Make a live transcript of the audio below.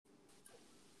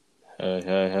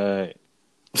Hey.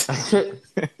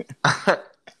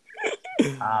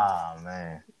 Ah,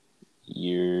 man.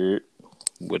 Yeah.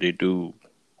 What it do?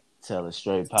 Tell a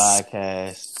Straight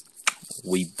podcast.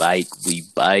 We bike.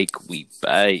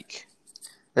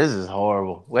 This is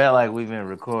horrible. Well, like we've been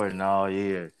recording all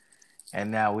year,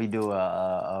 and now we do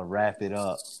a wrap it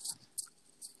up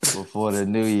before the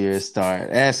new year start.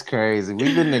 That's crazy.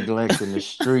 We've been neglecting the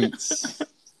streets.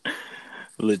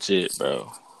 Legit,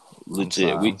 bro.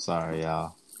 Legit. I'm sorry,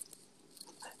 y'all.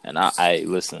 And I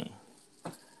listen.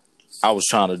 I was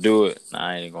trying to do it.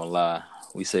 I ain't gonna lie.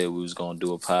 We said we was gonna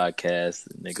do a podcast.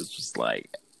 And niggas was like,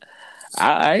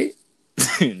 all right.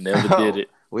 Never did it.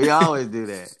 We always do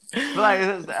that.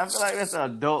 I feel like that's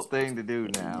an adult thing to do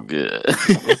now. Good.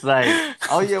 It's like,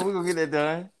 oh yeah, we're gonna get that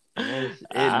done. And it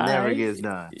never gets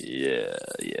done. Yeah.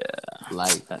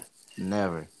 Like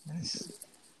never.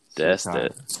 That's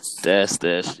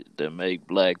that shit that make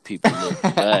black people look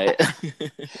bad.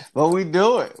 But we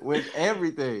do it with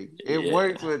everything. It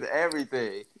works with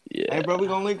everything. Yeah. Hey, bro, we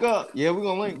gonna link up. Yeah, we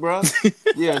gonna link, bro.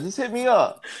 Yeah, just hit me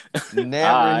up.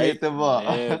 Never hit them up.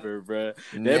 Never, bro.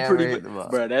 Never hit them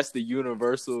up. Bro, that's the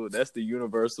universal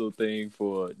thing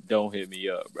for don't hit me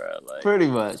up, bro. Like pretty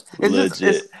much.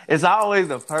 It's always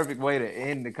the perfect way to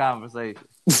end the conversation.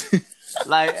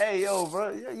 Like, hey, yo,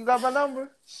 bro, you got my number?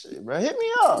 Shit, bro, hit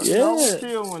me up. Yeah. We'll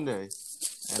chill one day.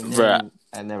 And then bro,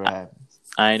 that never happens.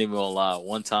 I ain't even gonna lie.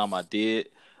 One time I did.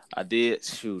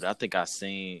 Shoot, I think I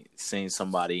seen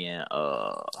somebody in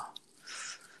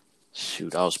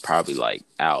shoot, I was probably like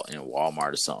out in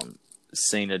Walmart or something.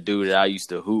 Seen a dude that I used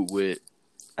to hoot with,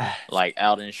 like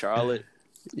out in Charlotte.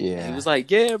 Yeah. And he was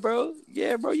like, yeah, bro,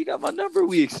 you got my number.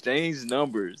 We exchanged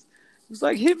numbers. He was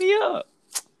like, hit me up.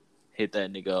 I hit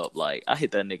that nigga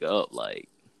up like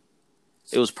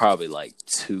it was probably like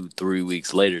 2-3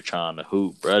 weeks later trying to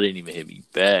hoop. Bro, didn't even hit me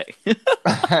back.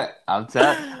 I'm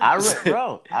telling you,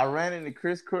 I ran into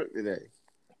Chris Crook today.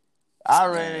 In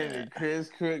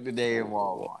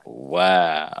Walmart.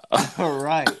 Wow.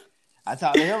 Right. I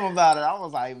talked to him about it. I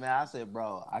was like, man, I said,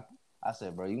 bro,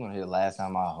 you want to hear the last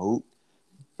time I hooped?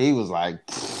 He was like,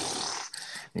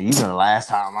 you know the last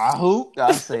time I hooped? I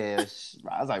was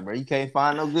like, bro, you can't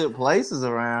find no good places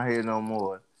around here no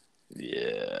more.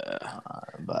 Yeah.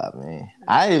 But man,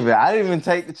 I didn't even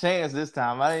take the chance this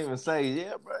time. I didn't even say,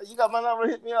 yeah, bro, you got my number,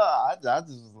 hit me up. I just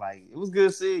was like, it was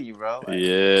good seeing you, bro. Like,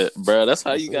 yeah, bro, that's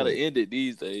how you gotta end it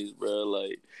these days, bro.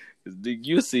 Like,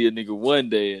 you see a nigga one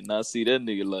day and not see that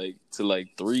nigga till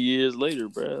 3 years later,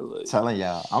 bro. Like, telling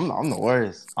y'all, I'm the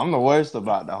worst. I'm the worst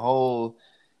about the whole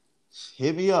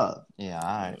hit me up. Yeah,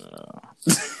 all right.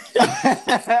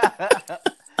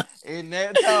 In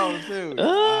that tone too.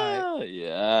 Right.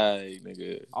 Yeah, all right,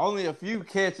 nigga. Only a few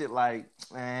catch it like,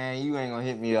 man, you ain't gonna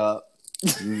hit me up.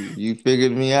 You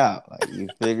figured me out. Like, you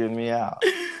figured me out.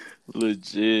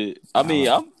 Legit. I mean,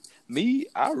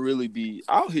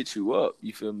 I'll hit you up.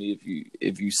 You feel me?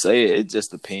 If you say it, it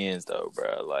just depends though,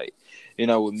 bro. Like, you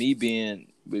know, with me being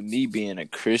a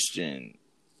Christian,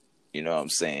 you know what I'm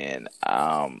saying?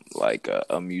 I'm like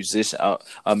a musician,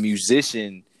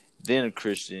 then a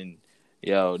Christian.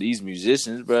 Yo, these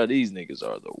musicians, bro, these niggas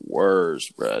are the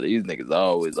worst, bro. These niggas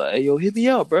always like, hey, yo, hit me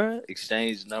up, bro.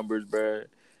 Exchange numbers, bro.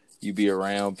 You be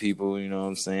around people, you know what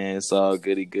I'm saying? It's all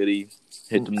goody.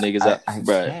 Hit them niggas up,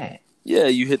 bro. Can't. Yeah,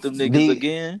 you hit them niggas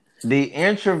again. The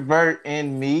introvert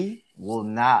in me will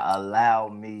not allow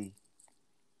me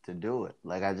to do it.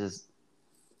 Like, I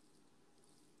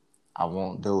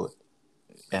won't do it.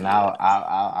 And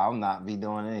I'll not be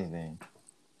doing anything.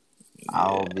 Yeah.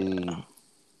 I'll be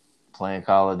playing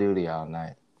Call of Duty all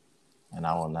night, and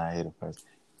I will not hit a person.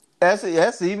 That's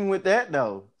even with that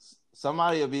though.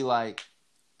 Somebody will be like,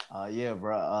 "Yeah,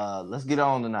 bro, let's get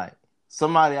on tonight."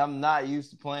 Somebody I'm not used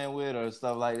to playing with or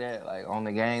stuff like that, like on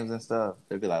the games and stuff.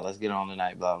 They'll be like, "Let's get on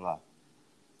tonight," blah blah.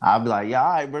 I'll be like, "Yeah,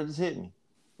 all right, bro, just hit me."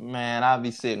 Man, I'll be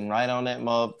sitting right on that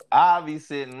I'll be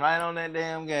sitting right on that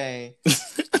damn game,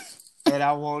 and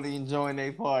I won't even join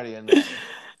their party or nothing.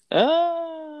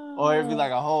 Or it'd be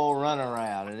like a whole run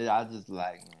around, and I just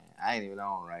like, man, I ain't even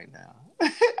on right now.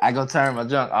 I go turn my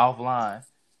junk offline.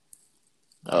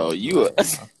 Oh, you one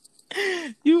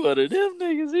of them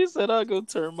niggas. He said I go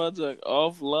turn my junk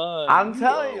offline. I'm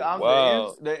telling you, I'm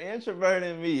the introvert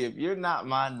in me. If you're not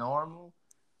my normal,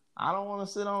 I don't want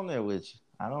to sit on there with you.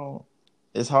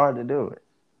 It's hard to do it.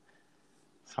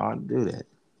 It's hard to do that.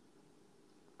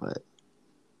 But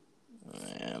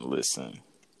man, listen.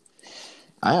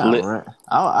 I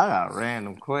got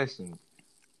random questions.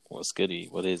 What's goody?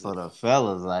 What is it? For the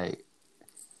fellas, like,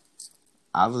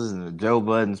 I was listening to Joe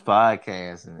Budden's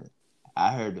podcast, and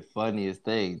I heard the funniest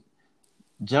thing.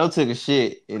 Joe took a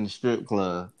shit in the strip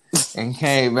club, and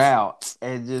came out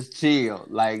and just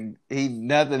chilled like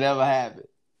nothing ever happened.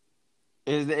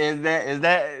 Is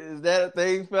that a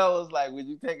thing, fellas? Like, would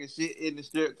you take a shit in the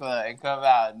strip club and come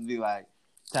out and be like,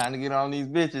 time to get on these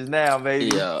bitches now,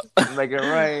 baby, Yeah. make it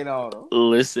rain on them?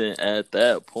 Listen, at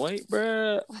that point,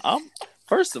 bruh,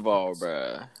 first of all,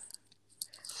 bruh,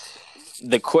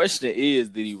 the question is,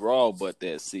 did he raw butt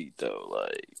that seat though?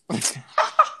 Like,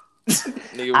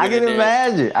 nigga I went can in there.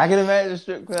 imagine. I can imagine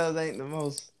strip clubs ain't the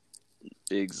most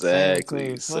Exactly.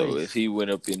 clean So place. if he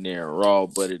went up in there and raw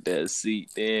butted that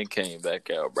seat, then came back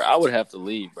out, bro, I would have to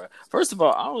leave, bro. First of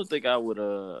all, I don't think I would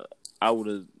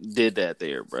have did that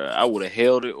there, bro. I would have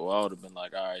held it, or I would have been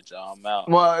like, all right, y'all, I'm out.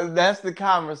 Well, that's the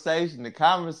conversation. The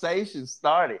conversation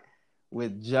started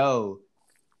with Joe.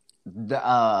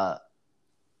 I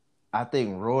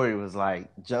think Rory was like,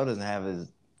 Joe doesn't have his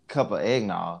cup of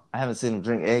eggnog. I haven't seen him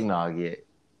drink eggnog yet.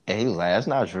 And he was like, that's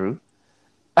not true.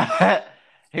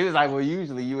 He was like, well,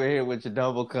 usually you were here with your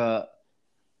double cup.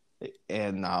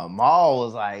 And Maul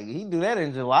was like, he do that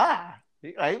in July.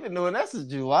 He been doing that since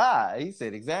July. He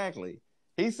said, exactly.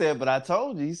 He said, but I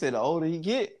told you, he said, the older he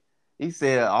get, he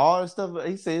said, all that stuff,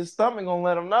 he said, his stomach gonna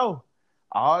let him know.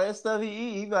 All that stuff he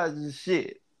eat, he about to just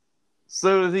shit.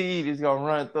 Soon as he eat, it's gonna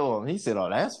run through him. He said, oh,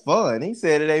 that's fun. He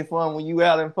said, it ain't fun when you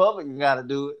out in public, you gotta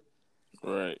do it.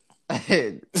 Right.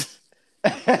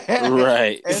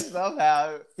 Right. And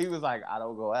somehow he was like, I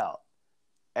don't go out.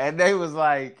 And they was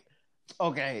like,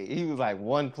 okay. He was like,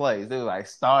 one place. They was like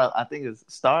I think it's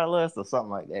Starlust or something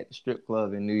like that, strip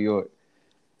club in New York.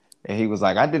 And he was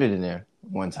like, I did it in there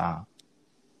one time.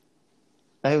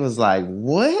 They was like,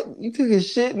 what? You took a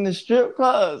shit in the strip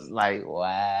clubs? Like,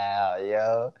 wow,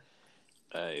 yo.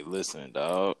 Hey, listen,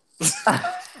 dog.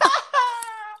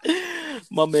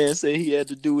 My man said he had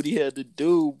to do what he had to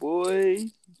do, boy.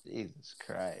 Jesus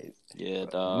Christ. Yeah,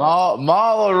 dog.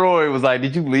 Maul or Roy was like,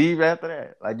 did you leave after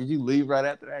that? Like, did you leave right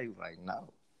after that? He was like, no.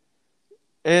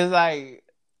 It's like,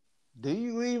 do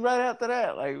you leave right after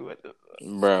that? Like, what the...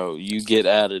 Bro, you get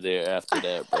out of there after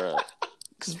that, bro.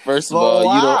 Because first of But all,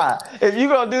 why? you don't... If you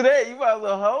gonna do that, you might as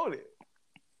well hold it.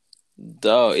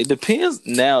 Dog, it depends.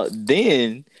 Now,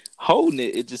 then, holding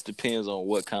it, it just depends on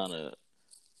what kind of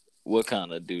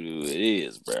doo-doo it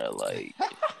is, bro. Like...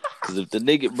 Cause if the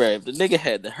nigga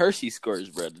had the Hershey skirts,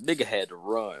 bro, the nigga had to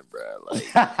run, bro. Like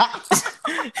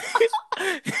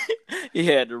he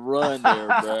had to run there,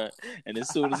 bro. And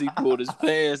as soon as he pulled his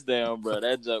pants down, bro,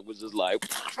 that junk was just like.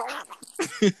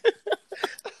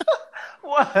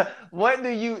 What do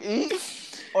you eat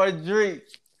or drink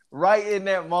right in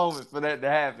that moment for that to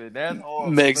happen? That's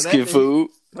horrible. Mexican food.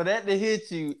 For that to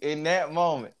hit you in that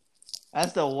moment,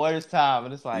 that's the worst time.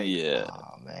 And it's like, yeah,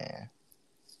 oh man.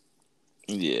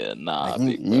 Yeah, nah,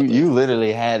 like you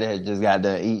literally had to just got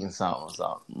done eating something or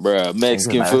something. Bruh,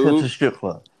 Mexican like, food. Let's go to the strip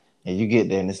club. And you get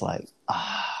there and it's like,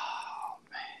 oh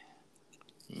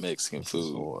man. Mexican this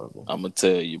food. I'm gonna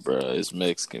tell you, bruh, it's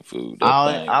Mexican food.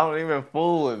 I don't even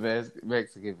fool with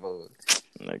Mexican food.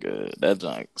 Nigga, that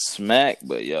junk smack.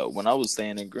 But yo, when I was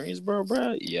staying in Greensboro,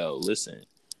 bruh, yo, listen,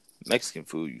 Mexican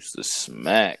food used to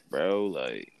smack, bro.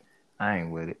 Like, I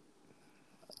ain't with it.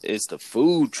 It's the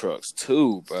food trucks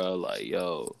too, bro. Like,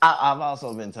 yo, I've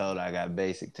also been told I got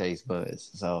basic taste buds,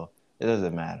 so it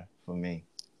doesn't matter for me.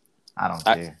 I don't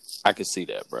care. I can see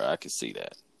that, bro. I can see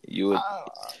that. You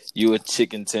a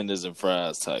chicken tenders and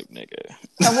fries type nigga.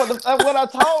 That's what I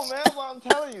told, man. That's what I'm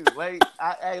telling you. Like,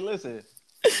 hey, listen.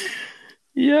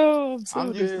 Yo,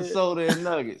 I'm used to soda and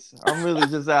nuggets. I'm really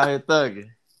just out here thugging.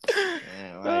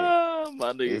 Man, like,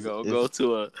 my nigga gonna go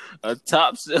to a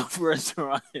top shelf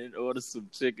restaurant and order some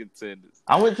chicken tenders.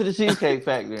 I went to the Cheesecake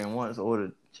Factory and once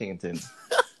ordered chicken tenders.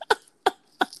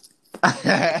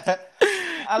 I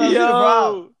don't see the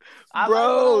problem.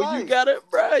 Bro,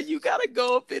 you gotta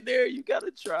go up in there. You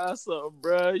gotta try something,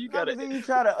 bro. You gotta. You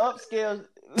try to upscale.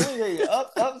 Let me tell you,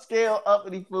 upscale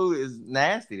uppity food is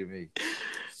nasty to me,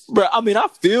 bro. I mean, I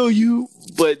feel you,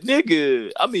 but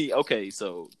nigga, I mean, okay,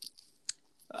 so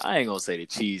I ain't gonna say the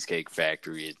Cheesecake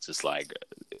Factory is just like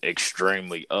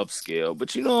extremely upscale,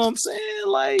 but you know what I'm saying?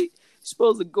 Like, you're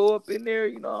supposed to go up in there.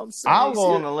 You know what I'm saying? I'll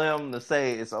go on a limb to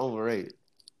say it's overrated.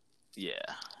 Yeah.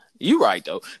 You right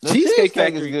though. The Cheesecake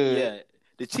Factory is good. Yeah.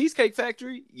 The Cheesecake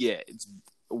Factory, yeah, it's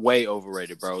way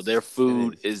overrated, bro. Their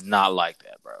food is not like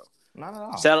that, bro. Not at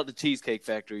all. Shout out to Cheesecake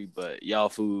Factory, but y'all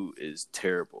food is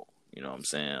terrible. You know what I'm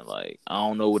saying? Like, I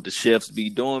don't know what the chefs be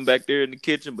doing back there in the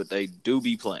kitchen, but they do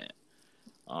be playing.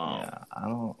 Yeah, I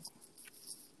don't.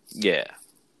 Yeah,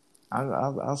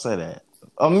 I'll say that.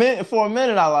 For a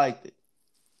minute, I liked it,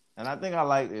 and I think I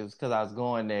liked it because I was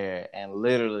going there, and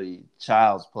literally,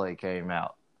 Child's Play came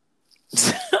out.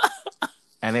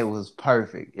 and it was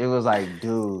perfect. It was like,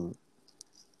 dude,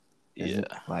 Yeah,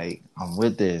 like I'm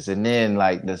with this. And then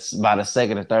like this, by the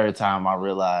second or third time, I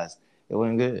realized it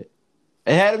wasn't good.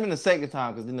 It had been the second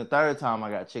time because then the third time I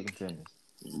got chicken tenders.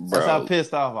 That's how bro.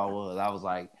 pissed off I was. I was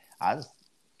like, I just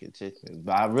get chicken,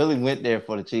 but I really went there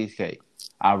for the cheesecake.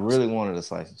 I really wanted a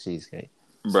slice of cheesecake,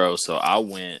 Bro, so I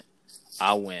went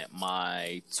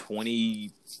my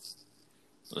 20,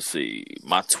 let's see,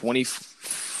 my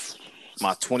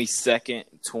 22nd,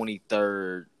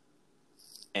 23rd,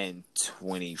 and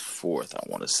 24th, I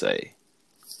want to say.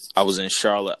 I was in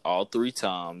Charlotte all 3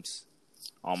 times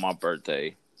on my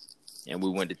birthday, and we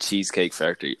went to Cheesecake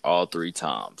Factory all 3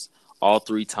 times. All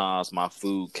 3 times my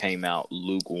food came out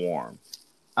lukewarm.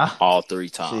 All 3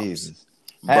 times. Jesus.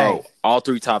 Bro, Hey, all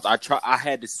 3 times. I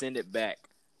had to send it back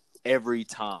every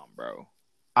time, bro.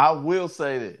 I will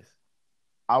say this.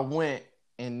 I went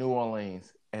in New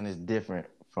Orleans, and it's different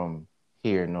from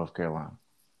here in North Carolina.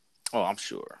 Oh, I'm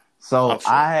sure. So I'm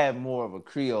sure. I had more of a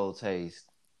Creole taste.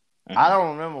 Mhm. I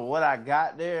don't remember what I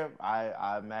got there.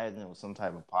 I imagine it was some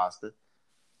type of pasta.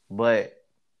 But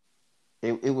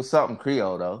it was something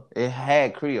Creole, though. It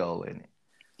had Creole in it,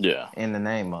 Yeah. in the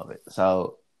name of it.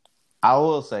 So I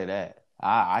will say that.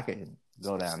 I can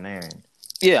go down there and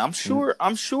Yeah, I'm sure.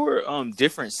 I'm sure.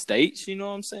 Different states. You know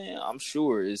what I'm saying? I'm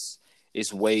sure it's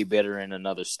way better in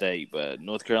another state, but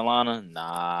North Carolina,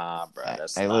 nah, bro.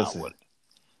 That's hey, not listen. what.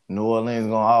 New Orleans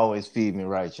gonna always feed me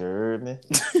right, you heard me?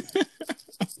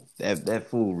 That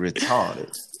fool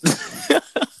retarded.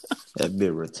 That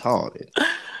bit retarded.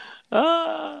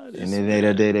 And then ain't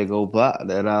a day that go by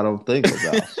that I don't think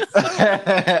about.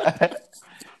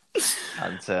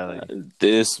 I'm telling you.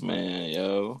 This man,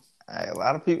 yo. Hey, a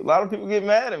lot of people get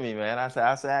mad at me, man. I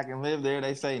say I can live there.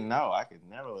 They say no, I could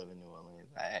never live in New Orleans.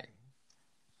 Hey,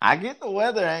 I get the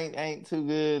weather ain't too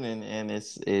good, and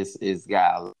it's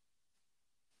got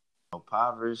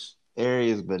impoverished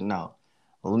areas, but no,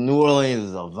 New Orleans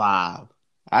is a vibe.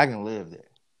 I can live there.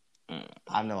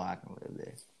 I know I can live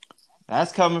there.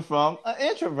 That's coming from an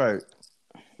introvert.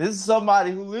 This is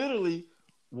somebody who literally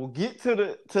will get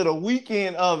to the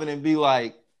weekend of it and be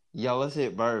like, "Yo, let's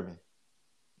hit Bourbon.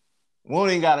 We don't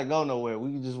even gotta go nowhere.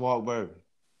 We can just walk Bourbon."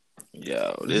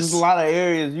 Yo, There's a lot of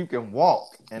areas you can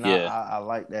walk, and yeah. I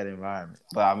like that environment.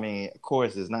 But I mean, of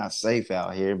course, it's not safe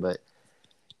out here, but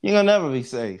you're gonna never be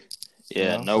safe.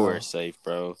 Yeah, nowhere safe,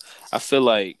 bro. I feel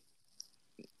like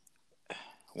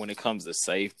when it comes to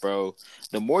safe, bro,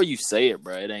 the more you say it,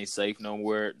 bro, it ain't safe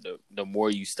nowhere. The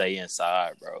more you stay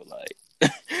inside, bro. Like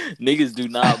niggas do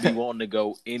not be wanting to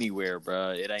go anywhere,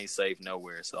 bro. It ain't safe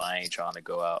nowhere, so I ain't trying to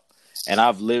go out. And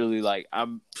I've literally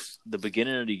I'm the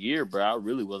beginning of the year, bro. I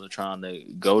really wasn't trying to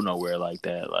go nowhere like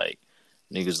that. Like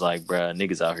niggas, bro,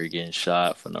 niggas out here getting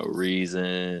shot for no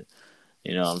reason.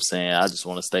 You know what I'm saying? I just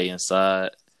want to stay inside.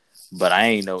 But I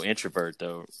ain't no introvert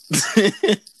though.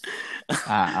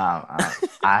 I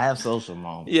have social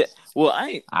moments. Yeah. Well,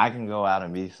 I can go out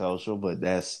and be social, but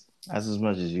that's as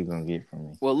much as you're gonna get from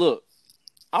me. Well, look,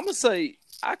 I'm gonna say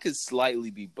I could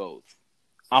slightly be both.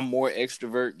 I'm more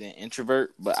extrovert than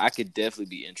introvert, but I could definitely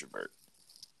be introvert.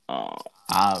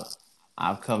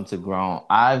 I've come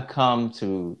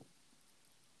to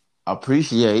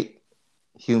appreciate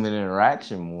human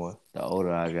interaction more the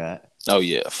older I got. Oh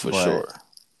yeah, for sure.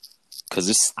 Cause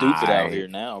it's stupid out here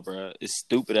now, bro. It's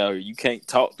stupid out here. You can't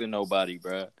talk to nobody,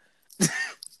 bro.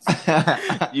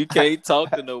 You can't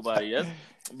talk to nobody.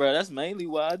 That's mainly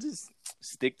why I just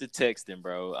stick to texting,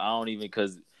 bro. I don't even,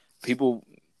 cause people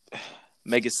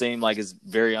make it seem like it's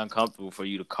very uncomfortable for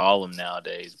you to call them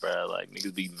nowadays, bro. Like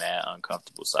niggas be mad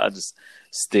uncomfortable, so I just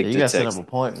stick to text. You gotta set up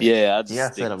appointments. Yeah, I just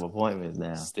gotta set up appointments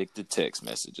now. Stick to text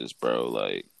messages, bro.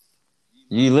 Like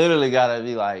you literally gotta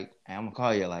be like, hey, I'm gonna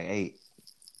call you at like 8.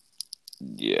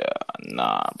 Yeah,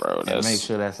 nah, bro. And make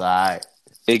sure that's all right.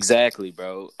 Exactly,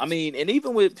 bro. I mean, and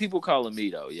even with people calling me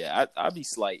though, yeah, I'd be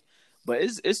slight, but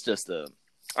it's just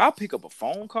I'll pick up a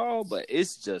phone call, but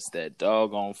it's just that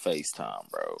doggone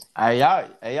FaceTime, bro. Hey, y'all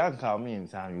can call me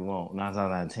anytime you want. 9 times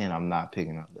out of 10, I'm not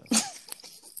picking up though.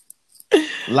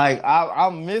 Like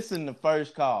I'm missing the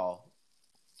first call.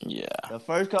 Yeah. The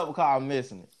first couple calls, I'm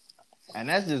missing it, and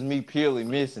that's just me purely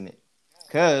missing it,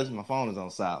 cause my phone is on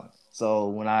silent. So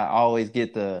when I always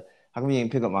get how come you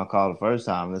didn't pick up my call the first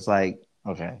time? It's like,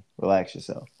 okay, relax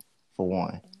yourself, for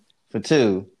one. For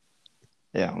two,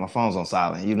 yeah, my phone's on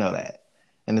silent. You know that.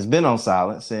 And it's been on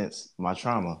silent since my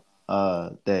trauma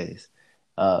days.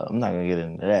 I'm not going to get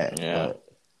into that. Yeah.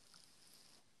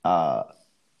 But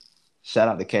shout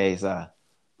out to KSI.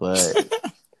 But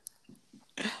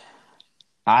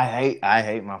I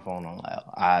hate my phone on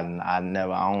loud. I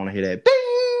don't want to hear that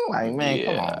bing. Like, man,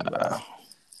 come on, bro.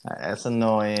 That's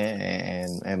annoying,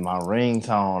 and my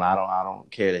ringtone. I don't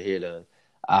care to hear the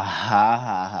ah ha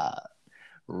ha ha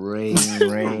ring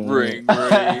ring. Ring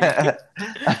ring.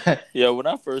 Yeah, when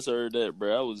I first heard that,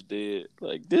 bro, I was dead.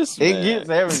 Like this It man. gets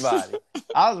everybody.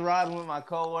 I was riding with my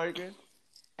coworker,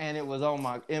 and it was on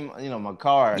my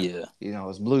car. Yeah.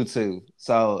 It's Bluetooth.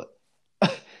 So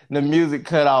the music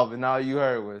cut off, and all you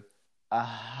heard was ah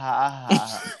ha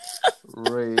ha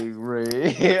ring ring.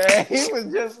 And he was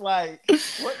just like,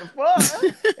 "What the fuck?"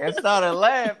 and started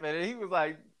laughing. And he was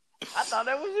like, "I thought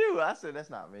that was you." I said, "That's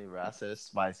not me, bro." I said, "It's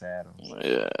Spice Adams."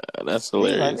 Yeah, that's He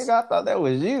was like, hilarious. "Nigga, I thought that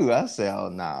was you." I said, "Oh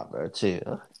nah, bro,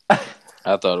 chill."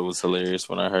 I thought it was hilarious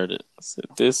when I heard it. I said,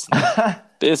 this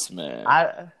man.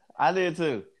 I did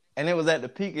too. And it was at the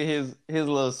peak of his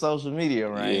little social media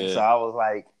range. Yeah. So I was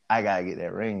like, I gotta get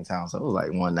that ringtone. So it was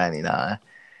like $199.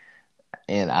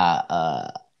 And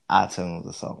iTunes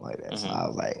or something like that. So I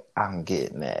was like, I'm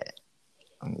getting that.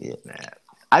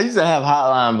 I used to have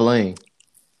Hotline Bling.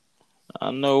 I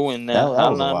know when that was a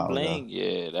Hotline while Bling,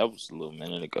 yeah, that was a little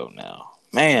minute ago now.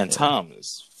 Man, time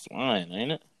is flying,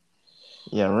 ain't it?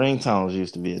 Yeah, ringtones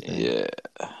used to be a thing.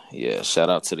 Yeah. Shout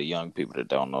out to the young people that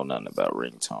don't know nothing about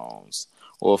ringtones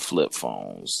or flip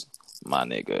phones, my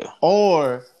nigga.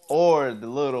 Or the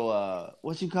little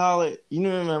what you call it? You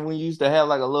remember when you used to have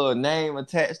like a little name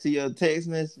attached to your text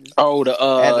message? Oh, At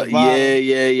the bottom?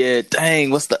 yeah. Dang,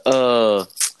 what's the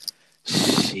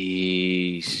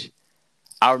sheesh.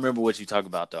 I remember what you talk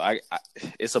about though. I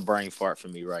it's a brain fart for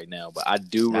me right now, but I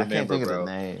do remember, I can't think bro. of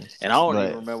the names, and I don't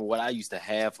even remember what I used to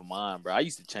have for mine, bro. I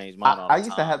used to change mine all the time. I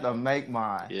used to have to make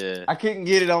mine. Yeah. I couldn't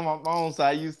get it on my phone, so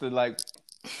I used to like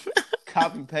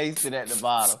copy paste it at the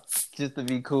bottom just to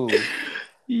be cool.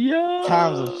 Yeah.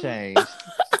 Times have changed.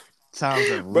 Times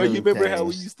have bro, really you remember changed. how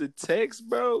we used to text,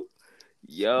 bro?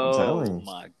 Yo,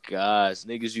 my gosh.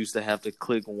 Niggas used to have to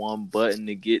click one button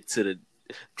to get to the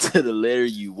letter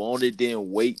you wanted,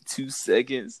 then wait 2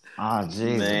 seconds. Oh,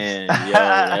 Jesus. Man, yo,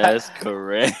 that's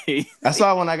correct. That's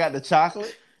why when I got the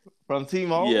chocolate from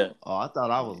T-Mobile, Yeah. Oh, I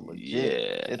thought I was legit.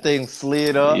 Yeah. That thing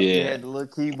slid up. Yeah. You had the little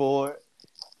keyboard.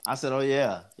 I said, oh,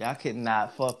 yeah. Y'all could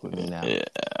not fuck with me now. Yeah.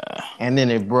 And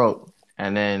then it broke.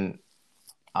 And then,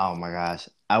 oh, my gosh.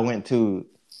 I went to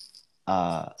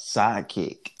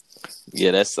Sidekick.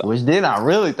 Yeah, that's which then I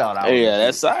really thought I was. Yeah,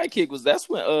 that sidekick that's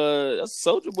when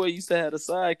Soulja Boy used to have a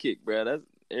sidekick, bro. That's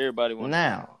everybody wanted.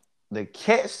 Now, the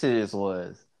catch to this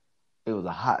was it was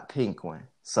a hot pink one.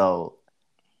 So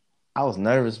I was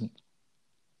nervous.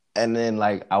 And then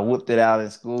like I whipped it out in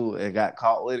school and got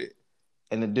caught with it.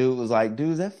 And the dude was like,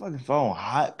 dude, is that fucking phone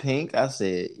hot pink? I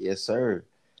said, yes, sir.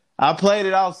 I played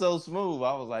it off so smooth.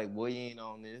 I was like, boy, you ain't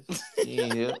on this. You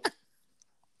ain't here.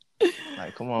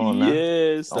 Like, come on now.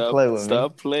 Yeah, Don't play with me.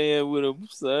 Stop playing with him,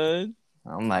 son.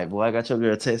 I'm like, boy, I got your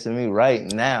girl texting me right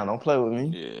now. Don't play with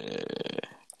me. Yeah.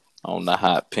 On the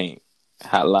hot pink.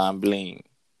 Hotline Bling.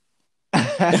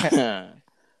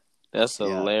 That's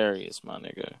hilarious, my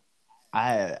nigga.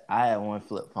 I had one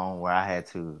flip phone where I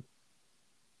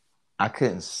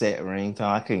couldn't set ringtone.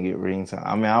 I couldn't get ringtone.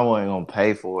 I mean, I wasn't gonna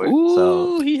pay for it. Ooh,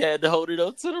 so he had to hold it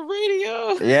up to the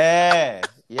radio.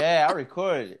 Yeah, I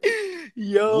recorded it.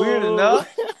 Yo, weird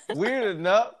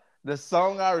enough, the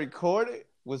song I recorded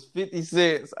was 50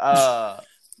 Cent's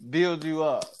 "Build You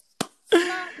Up."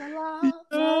 I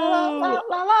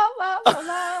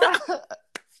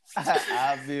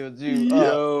build you up.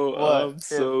 Yo, I'm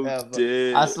so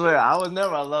dead. I swear, I was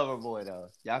never a lover boy though.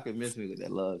 Y'all can miss me with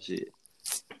that love shit.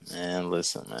 Man,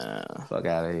 listen, man. Fuck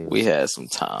out of here. We had some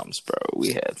times, bro.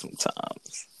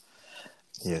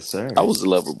 Yes, sir. I was a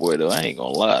lover boy though. I ain't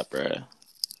gonna lie, bro.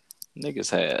 Niggas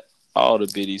had all the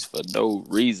biddies for no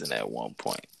reason at one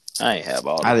point. I ain't have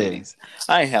all the biddies.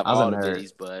 I ain't have all the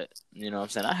biddies, but you know what I'm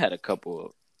saying? I had a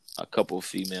couple of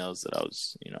females that I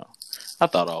was, I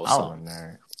thought I was something. A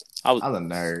nerd. I was a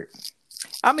nerd.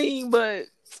 I mean, but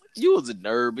you was a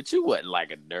nerd, but you wasn't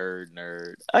like a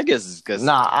nerd. I guess it's because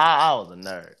I was a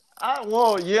nerd.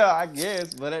 I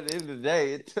guess, but at the end of the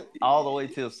day, it took all the way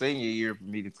till senior year for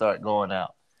me to start going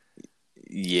out.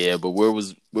 Yeah, but where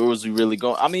was we really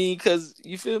going? I mean, because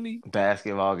you feel me?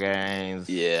 Basketball games.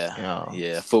 Yeah,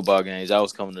 yeah, football games. I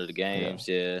was coming to the games.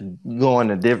 Yeah, going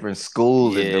to different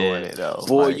schools and doing it though.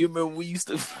 Boy, you remember we used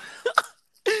to.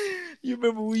 You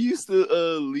remember we used to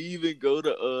leave and go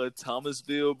to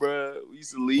Thomasville, bro? We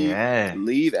used to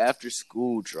leave after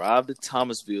school, drive to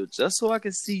Thomasville just so I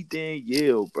could see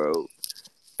Danielle, bro.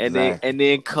 And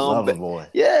then come back. Boy.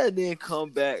 Yeah, and then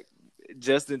come back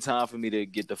just in time for me to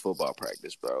get to football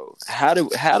practice, bro. How do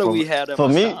we have that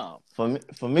much time?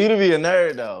 For me to be a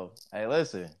nerd though, hey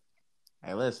listen.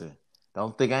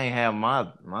 Don't think I ain't have my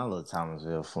little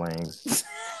Thomasville flings.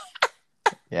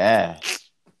 Yeah.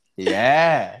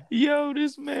 Yeah. Yo,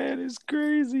 this man is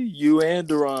crazy. You and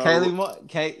Duran.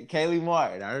 Kaylee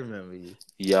Martin. I remember you.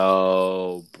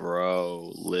 Yo,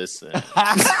 bro, listen.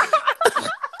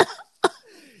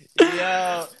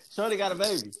 Yo, Shorty got a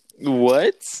baby.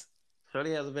 What?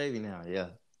 Shorty has a baby now. Yeah.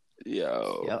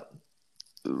 Yo. Yep.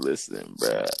 Listen,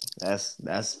 bro.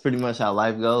 That's pretty much how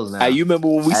life goes now. Hey, you remember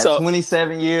when we At saw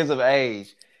 27 years of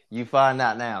age, you find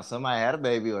out now somebody had a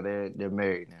baby or they're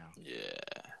married now. Yeah.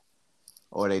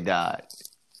 Or they died.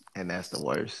 And that's the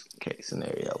worst case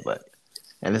scenario.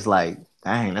 And it's like,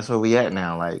 dang, that's where we at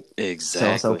now. Like, exactly.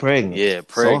 So-and-so pregnant. Yeah,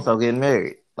 pregnant. So-and-so getting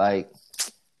married. Like,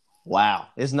 wow.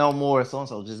 It's no more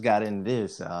so-and-so just got into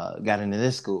this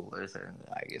school.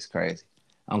 It's crazy.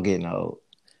 I'm getting old.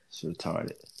 It's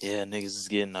retarded. Yeah, niggas is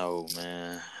getting old,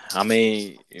 man. I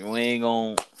mean, we ain't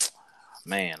gonna.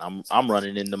 Man, I'm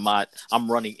running into my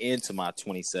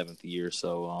 27th year,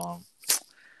 so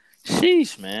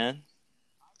sheesh, man.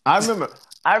 I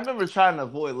remember trying to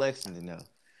avoid Lexington though.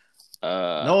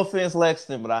 No offense,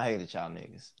 Lexington, but I hated y'all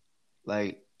niggas.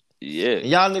 Like, yeah,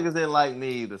 y'all niggas didn't like me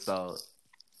either, so.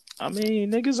 I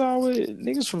mean, niggas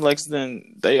from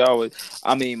Lexington,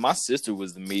 I mean, my sister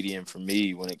was the median for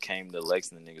me when it came to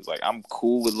Lexington niggas. Like, I'm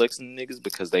cool with Lexington niggas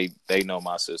because they know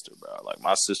my sister, bro. Like,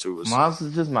 my sister was... Mine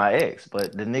was just my ex,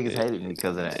 but the niggas hated me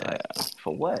because of that. Yeah. Like,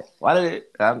 for what? Why did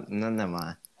it... never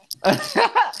mind.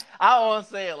 I don't want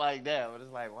to say it like that, but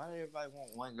it's like, why did everybody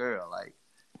want one girl? Like,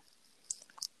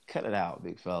 cut it out,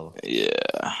 big fella. Yeah,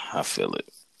 I feel it.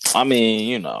 I mean,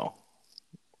 you know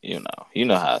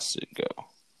how it should go.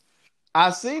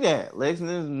 I see that.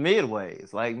 Lexington's midway.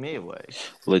 It's like midway.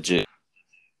 Legit.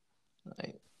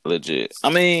 Legit. I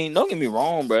mean, don't get me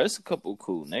wrong, bro. It's a couple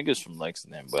cool niggas from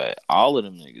Lexington, but all of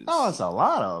them niggas... Oh, it's a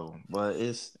lot of them, but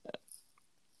it's...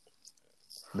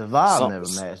 The vibe never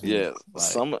matched. Yeah,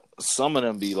 like, some of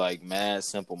them be like mad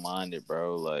simple-minded,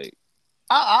 bro. Like,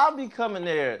 I'll be coming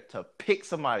there to pick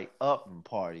somebody up from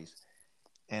parties,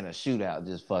 and a shootout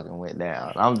just fucking went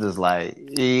down. I'm just like,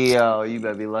 yo, you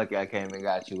better be lucky I came and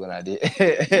got you when I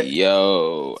did.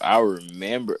 Yo, I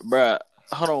remember, bro.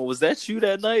 Hold on, was that you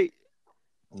that night?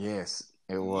 Yes,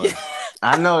 it was. Yeah.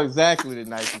 I know exactly the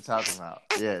night you're talking about.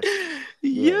 Yes.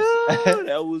 Yo,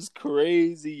 that was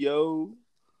crazy, yo.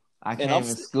 I came and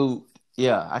scooped.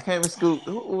 Yeah, I came and scooped.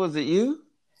 Who was it? You?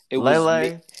 It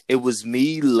Lele? was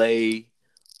me, Lay.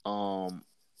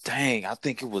 Dang, I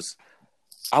think it was.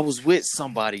 I was with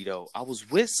somebody though. No,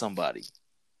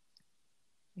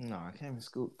 I came and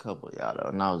scooped a couple of y'all though,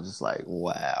 and I was just like,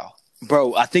 wow.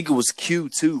 Bro, I think it was Q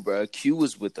too, bro. Q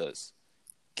was with us.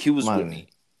 Q was with me.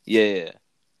 Yeah.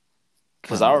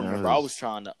 Cause I remember I was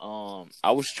trying to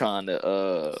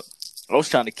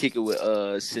kick it with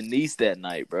Shanice that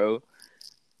night, bro.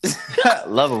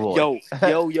 Loverboy.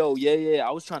 Yo, yeah.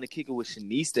 I was trying to kick it with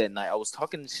Shanice that night. I was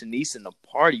talking to Shanice in the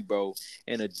party, bro,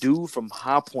 and a dude from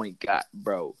High Point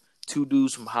two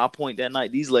dudes from High Point that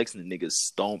night. These Lexington niggas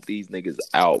stomped these niggas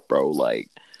out, bro.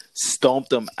 Like, stomped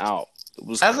them out. It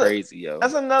was crazy, yo.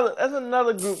 That's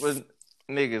another group of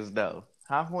niggas though.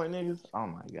 High Point niggas. Oh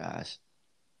my gosh.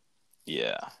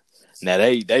 Yeah. Now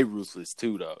they ruthless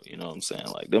too though. You know what I'm saying?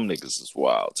 Like, them niggas is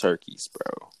wild turkeys,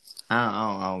 bro.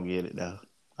 I don't get it though.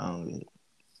 I don't get it.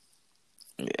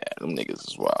 Yeah, them niggas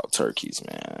is wild turkeys,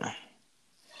 man.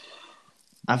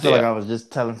 I feel like I was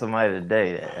just telling somebody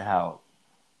today that how,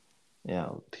 you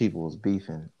know, people was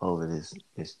beefing over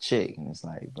this chick, and it's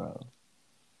like, bro,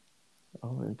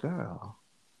 over the girl.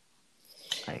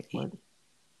 Like, what?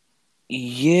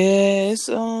 Yes,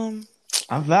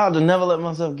 I vowed to never let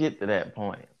myself get to that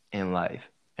point in life,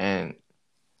 and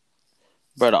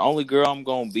bro, the only girl I'm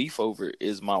gonna beef over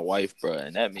is my wife, bro,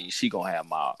 and that means she gonna have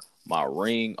my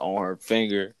ring on her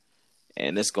finger,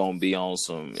 and it's gonna be on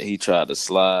some. He tried to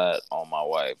slide on my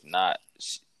wife, not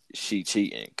she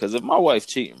cheating. Because if my wife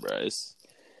cheating, bro, it's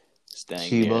dang.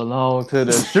 She belong to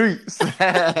the streets.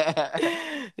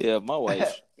 Yeah, my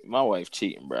wife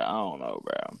cheating, bro. I don't know,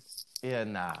 bro. Yeah,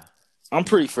 nah. I'm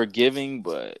pretty forgiving,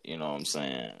 but you know what I'm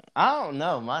saying. I don't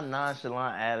know. My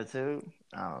nonchalant attitude.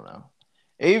 I don't know.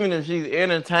 Even if she's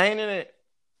entertaining it,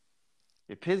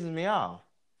 it pisses me off.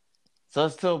 So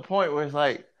it's to a point where it's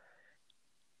like,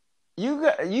 y'all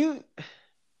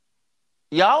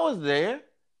was there.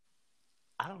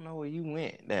 I don't know where you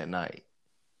went that night.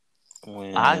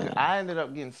 When I ended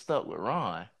up getting stuck with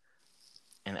Ron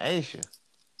and Aisha,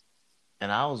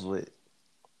 and I was with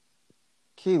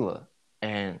Keela,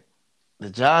 and the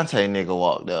Jonte nigga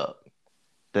walked up.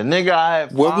 The nigga I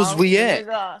had. Where was we at?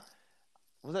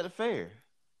 Was at the fair.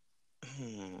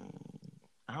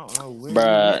 I don't know where.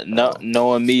 Bruh,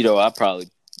 knowing me though, I probably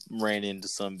ran into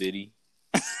some bitty.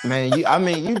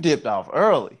 Man, you dipped off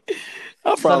early.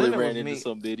 I So probably then it ran was into me.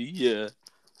 some Diddy. Yeah.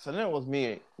 So then it was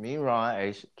me, Ron,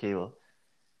 Aisha, Keela,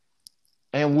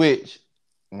 and which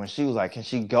when she was like, "Can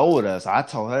she go with us?" I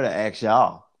told her to ask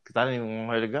y'all because I didn't even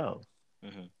want her to go.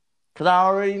 Mm-hmm. Cause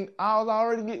I was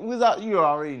already we was out. You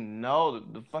already know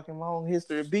the fucking long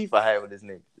history of beef I had with this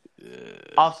nigga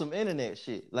Yeah. off some internet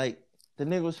shit. Like the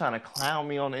nigga was trying to clown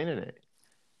me on the internet.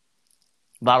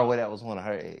 By the way, that was one of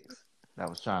her eggs that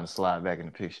was trying to slide back in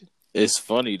the picture. It's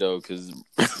funny though, cause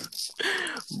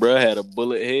bruh had a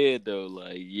bullet head though.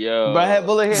 Like, Bro, I had yo,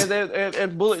 bullet heads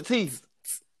and bullet teeth.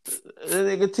 The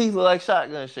nigga teeth look like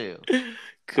shotgun shells.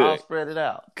 I'll could spread it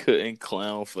out. couldn't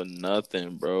clown for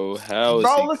nothing, bro. How is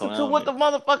Bro, he listen to what clowning?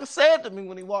 the motherfucker said to me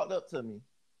when he walked up to me.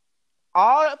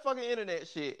 All that fucking internet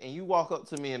shit, and you walk up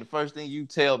to me, and the first thing you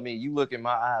tell me, you look in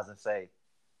my eyes and say,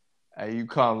 "Hey, you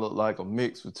kind of look like a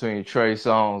mix between Trey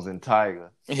Songz and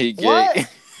Tiger." He gay. What?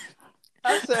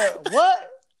 I said, "What?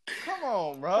 Come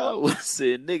on, I bro." was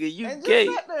saying, nigga, you And just gay.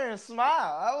 sat there and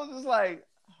smile. I was just like,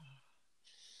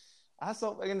 I was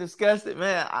so fucking disgusted,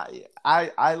 man.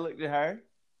 I looked at her.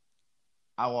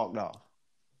 I walked off.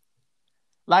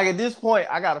 Like at this point,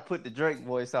 I gotta put the Drake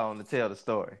voice on to tell the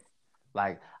story.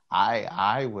 Like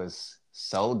I was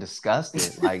so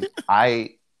disgusted. Like I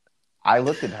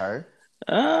looked at her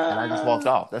and I just walked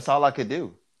off. That's all I could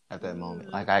do at that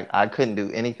moment. Like I couldn't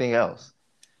do anything else.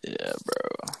 Yeah,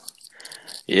 bro.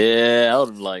 Yeah, I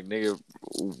was like, nigga,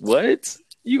 what?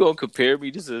 You gonna compare me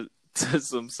to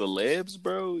some celebs,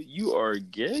 bro? You are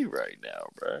gay right now,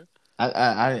 bro.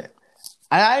 I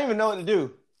didn't even know what to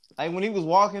do. Like when he was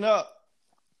walking up,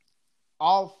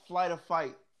 all fight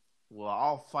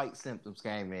symptoms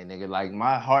came in, nigga. Like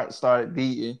my heart started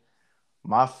beating,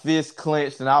 my fist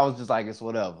clenched, and I was just like, it's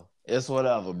whatever. It's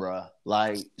whatever, bro.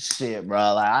 Like shit,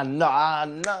 bro. Like I know,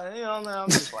 you know. I'm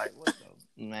just like, what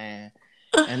the man?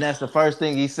 And that's the first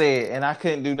thing he said, and I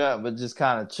couldn't do nothing but just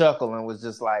kind of chuckle and was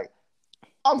just like,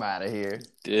 I'm out of here.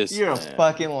 This You're a man.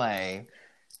 fucking lame.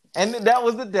 And that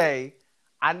was the day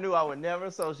I knew I would never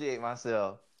associate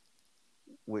myself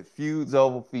with feuds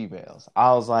over females.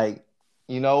 I was like,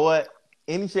 you know what?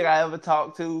 Any chick I ever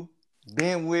talked to,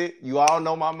 been with, you all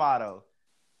know my motto.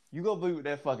 You go be with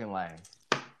that fucking lame.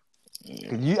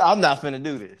 Cause I'm not finna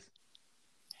do this.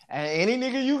 And any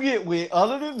nigga you get with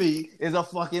other than me is a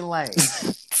fucking lame.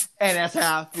 And that's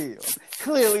how I feel.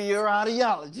 Clearly your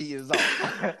ideology is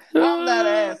off. I'm not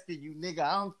asking you, nigga.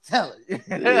 I'm telling you.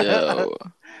 Yo.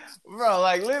 Bro,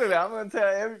 like literally, I'm gonna tell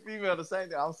every female the same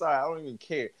thing. I'm sorry, I don't even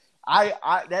care. I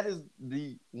that is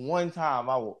the one time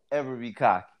I will ever be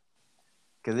cocky.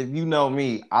 Because if you know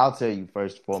me, I'll tell you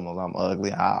first and foremost, I'm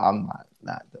ugly. I'm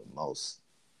not the most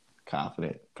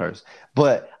confident person.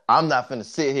 But I'm not finna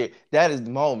sit here. That is the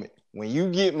moment. When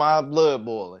you get my blood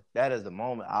boiling, that is the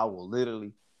moment I will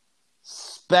literally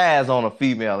spaz on a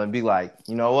female and be like,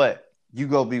 you know what? You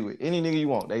go be with any nigga you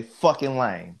want. They fucking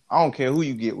lame. I don't care who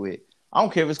you get with. I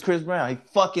don't care if it's Chris Brown. He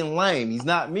fucking lame. He's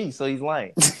not me, so he's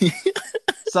lame.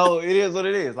 So it is what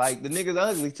it is. Like the nigga's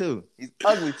ugly too. He's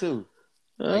ugly too.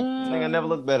 Like nigga never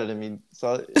look better than me.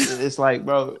 So it's like,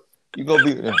 bro, you go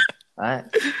be with him. All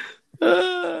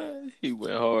right. He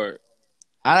went hard.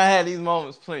 I had these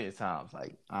moments plenty of times.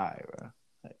 Like, all right, bro,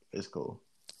 like, it's cool.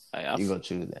 Hey, You go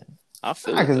choose that. I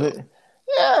feel it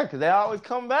though. Because they always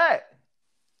come back.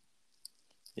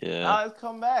 Yeah. They always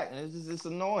come back, and it's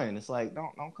annoying. It's like,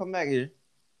 don't come back here.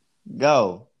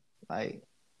 Go, like.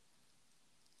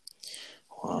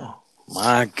 Wow.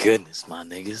 My goodness, my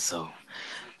nigga. So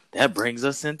that brings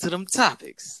us into them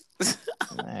topics.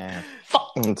 Man,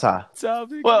 fuck them topics.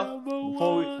 Topic Well, number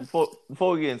one.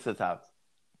 before we get into the topics,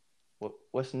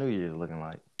 what's New Year's looking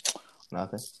like?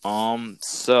 Nothing.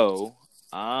 So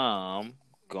I'm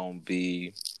gonna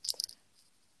be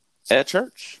at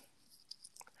church.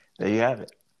 There you have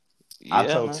it. Yeah, I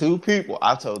told man.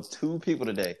 two people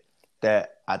today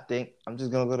that I think I'm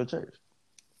just gonna go to church.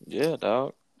 Yeah,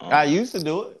 dog. I used to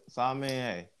do it, so I mean,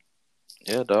 hey.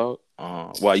 Yeah, dog.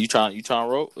 Why you trying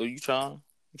roll? You trying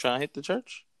hit the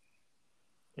church?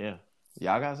 Yeah.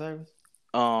 Y'all got service?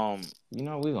 You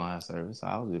know we gonna have service.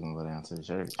 I was just gonna go down to the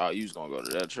church. Oh, you was gonna go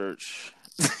to that church?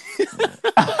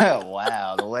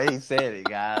 Wow, the way he said it,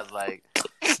 guys, like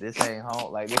this ain't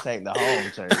home. Like this ain't the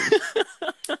home church.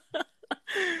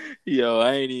 Yo,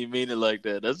 I ain't even mean it like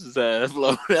that. That's just how it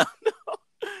flowed out.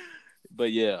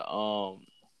 But yeah,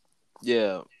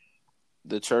 yeah,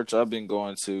 the church I've been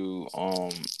going to,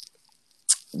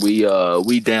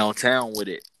 we downtown with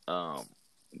it.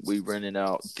 We rented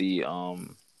out the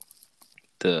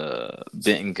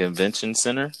Benton Convention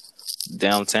Center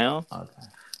downtown. Okay.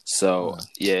 So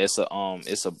yeah, it's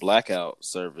a blackout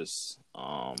service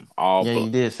All Yeah, but you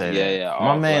did say yeah, that. yeah,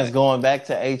 My all man's black. going back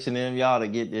to H&M, y'all, to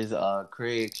get this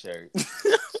Craig shirt.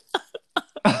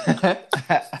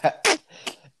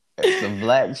 Some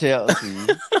black Chelsea.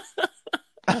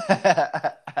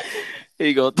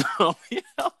 He gonna throw me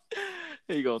out.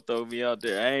 He gonna throw me out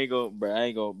there. I ain't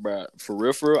gonna, bro. For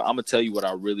real, for real. I'm gonna tell you what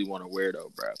I really want to wear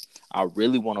though, bro. I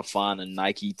really want to find a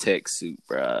Nike Tech suit,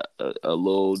 bro. A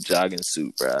little jogging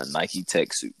suit, bro. A Nike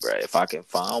Tech suit, bro. If I can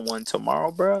find one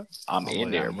tomorrow, bro, I'm Oh, in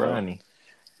boy, got there, bro. money.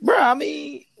 Bro, I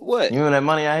mean, what? You know that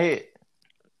money I hit?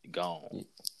 Gone.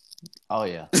 Oh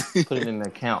yeah. Put it in the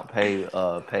account. Pay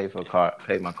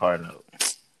my car note.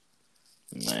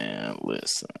 Man,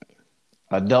 listen.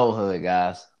 Adulthood,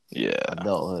 guys. Yeah.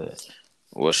 Adulthood.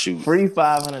 Well, shoot. Free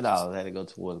 $500 had to go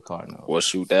towards the car note. Well,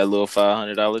 shoot. That little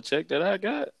 $500 check that I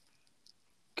got,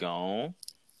 gone.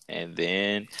 And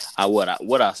then what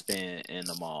I spent in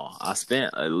the mall. I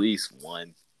spent at least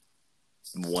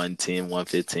 110,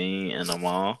 115 in the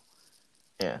mall.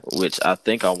 Yeah. Which I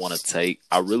think I want to take.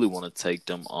 I really want to take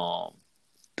them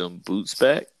boots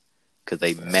back because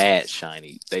they mad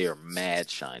shiny. They are mad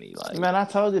shiny. Like, man, I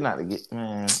told you not to get,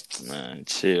 man,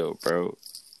 chill, bro.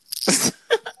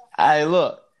 Hey,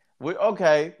 look.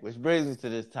 Okay, which brings me to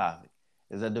this topic.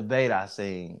 There's a debate I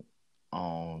seen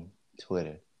on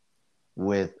Twitter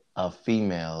with a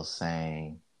female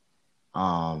saying,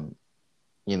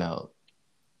 you know,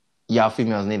 y'all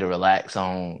females need to relax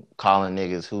on calling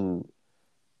niggas who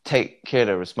take care of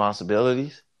their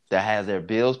responsibilities, that has their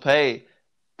bills paid,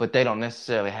 but they don't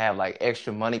necessarily have like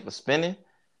extra money for spending.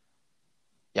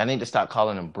 Y'all need to stop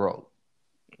calling them broke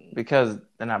because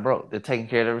they're not broke. They're taking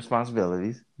care of their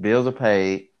responsibilities. Bills are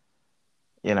paid,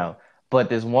 you know. But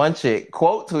this one chick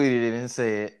quote tweeted it and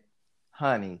said,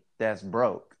 "Honey, that's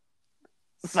broke."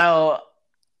 So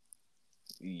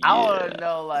Yeah. I want to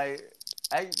know, like,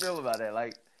 how you feel about that?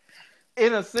 Like,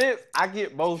 in a sense, I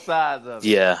get both sides of it.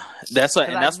 Yeah, that's what,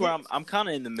 and that's where I'm kind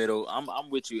of in the middle. I'm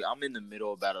with you. I'm in the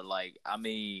middle about it. Like, I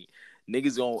mean,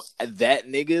 niggas that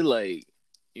nigga, like,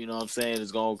 you know what I'm saying,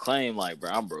 is gonna claim like, bro,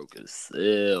 I'm broke as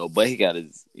hell, but he got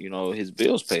his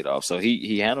bills paid off, so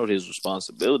he handled his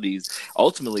responsibilities.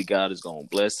 Ultimately, God is gonna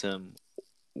bless him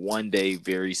one day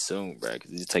very soon, bro,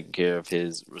 because he's taking care of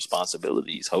his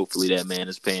responsibilities. Hopefully, that man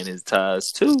is paying his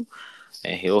tithes too.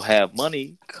 And he'll have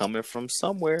money coming from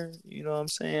somewhere, you know what I'm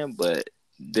saying? But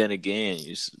then again,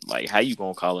 it's like, how you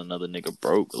gonna call another nigga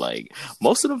broke? Like,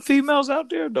 most of them females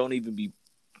out there don't even be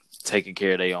taking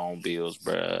care of their own bills,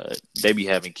 bruh. They be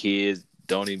having kids,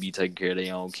 don't even be taking care of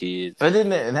their own kids. But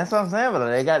then, and that's what I'm saying.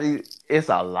 But they got it's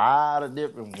a lot of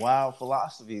different wild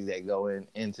philosophies that go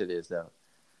into this, though.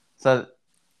 So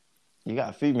you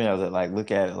got females that like look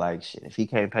at it like, shit, if he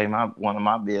can't pay one of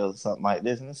my bills or something like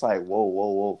this, and it's like,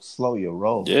 whoa, slow your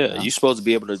roll. Yeah, you know? you're supposed to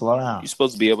be able to slow down. You're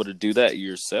supposed to be able to do that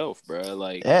yourself, bro.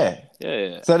 Like, yeah.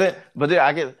 So then,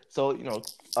 I get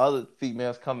other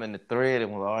females come in the thread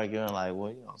and we're arguing like,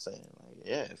 well, you know what I'm saying, like,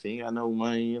 yeah, if he ain't got no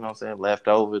money, you know what I'm saying, left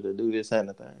over to do this and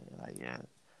the thing, like, yeah,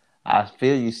 I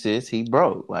feel you, sis. He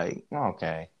broke. Like,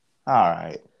 okay, all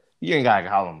right, you ain't gotta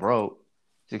call him broke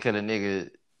just because a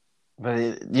nigga. But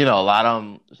a lot of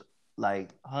them, like,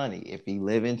 honey, if he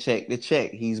living check to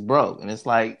check, he's broke. And it's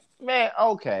like, man,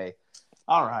 okay,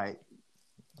 all right.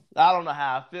 I don't know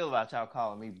how I feel about y'all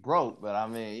calling me broke, but I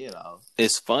mean,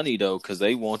 It's funny though, because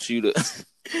they want you to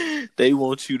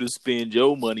spend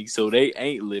your money, so they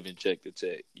ain't living check to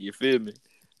check. You feel me?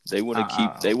 They want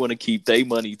to keep their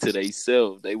money to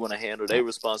themselves. They want to handle their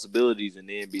responsibilities and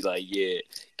then be like, yeah,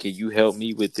 can you help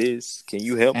me with this? Can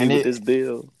you help me with this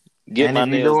bill? Get my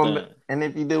nails done. And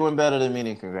if you're doing better than me,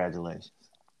 then congratulations.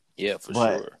 Yeah, for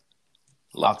sure.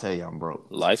 I'll tell you I'm broke.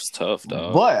 Life's tough,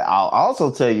 dog. But I'll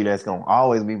also tell you that's going to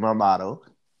always be my motto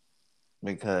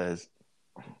because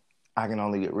I can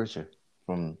only get richer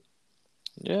from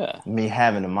me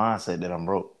having the mindset that I'm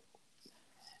broke.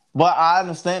 But I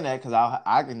understand that because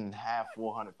I can have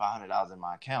 $400, $500 in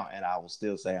my account and I will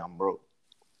still say I'm broke.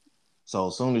 So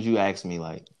as soon as you ask me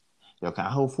like, yo, can I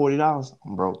hold $40?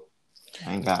 I'm broke.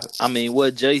 I ain't got it. I mean,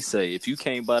 what Jay say? If you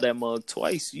can't buy that mug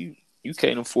twice, you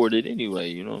can't afford it anyway.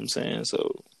 You know what I'm saying?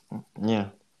 So yeah,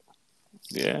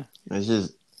 it's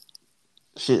just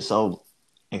shit so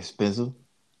expensive,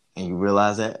 and you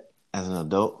realize that as an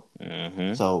adult.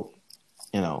 Mm-hmm. So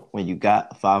when you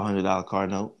got a $500 car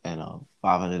note and a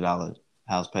 $500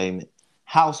 house payment,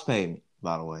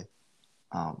 by the way.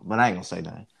 But I ain't gonna say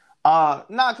nothing. Not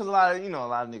because a lot of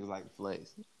niggas like to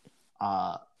flex.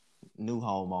 New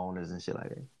homeowners and shit like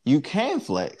that. You can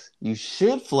flex. You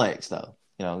should flex though.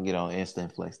 Get on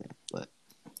instant flexing. But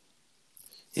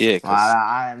yeah,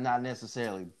 I am not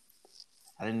necessarily.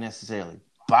 I didn't necessarily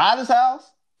buy this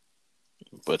house,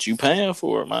 But you paying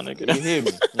for it, my You nigga. hear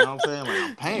me? You know what I'm saying? Like I'm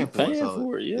You paying for it, paying so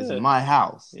for it, it's yeah. my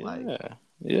house. Yeah. Like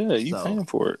Yeah, you so. paying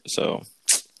for it. So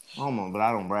But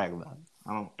I don't brag about it.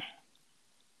 I don't.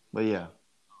 But yeah,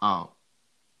 um,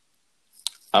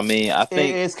 I mean, I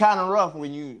think it's kind of rough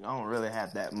when you don't really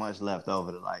have that much left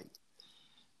over to like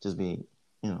just be,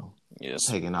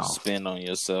 taking off. spend on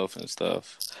yourself and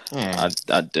stuff. Yeah.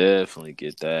 I definitely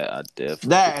get that. I definitely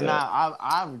That get and that.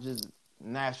 I've just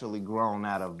naturally grown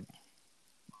out of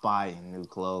buying new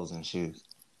clothes and shoes.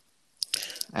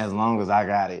 As long as I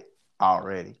got it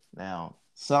already. Now,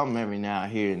 something every now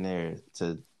here and there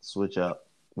to switch up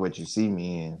what you see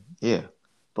me in, yeah.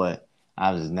 But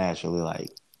I was naturally like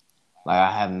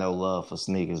I have no love for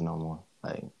sneakers no more.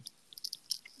 Like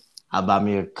I buy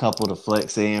me a couple to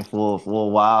flex in for a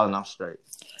while and I'm straight.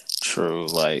 True.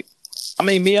 Like, I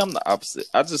mean, me, I'm the opposite.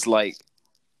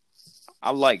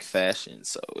 I like fashion,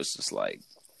 so it's just like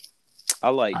I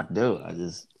like. I do.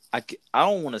 I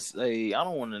don't want to say I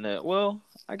don't want to. Well,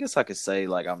 I guess I could say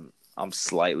like I'm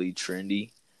slightly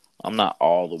trendy. I'm not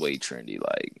all the way trendy,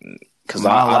 like because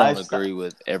I don't agree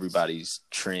with everybody's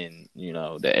trend.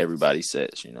 That everybody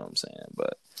sets. You know what I'm saying?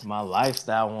 But my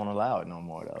lifestyle won't allow it no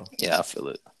more though. Yeah, I feel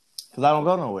it. Because I don't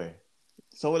go nowhere.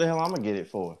 So what the hell I'm gonna get it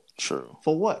for? True.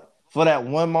 For what? For that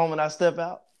one moment I step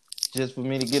out, just for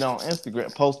me to get on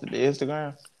Instagram, post it to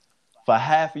Instagram. For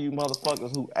half of you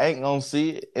motherfuckers who ain't gonna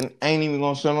see it and ain't even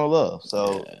gonna show no love.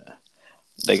 So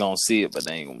they gonna see it, but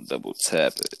they ain't gonna double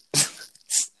tap it.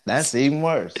 That's even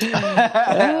worse.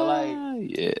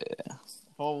 Yeah.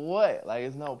 For what? Like,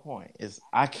 it's no point.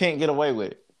 I can't get away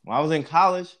with it. When I was in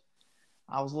college,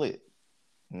 I was lit.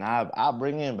 Now I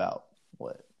bring in about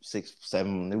 6,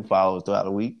 7 new followers throughout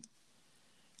the week.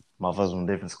 Motherfuckers from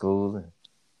different schools and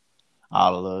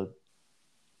all of the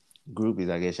groupies,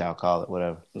 I guess y'all call it,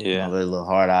 whatever. Yeah. Their little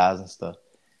hard eyes and stuff.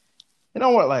 It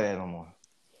don't work like that no more.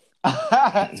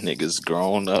 Niggas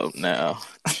grown up now.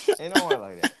 It don't work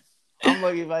like that. I'm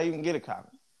lucky if I even get a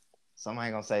comment.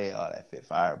 Somebody gonna say, "Oh, that fit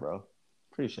fire, bro."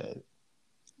 Appreciate it.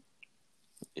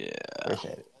 Yeah.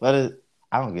 Appreciate it. But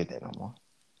I don't get that no more.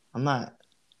 I'm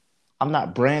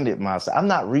not branded myself. I'm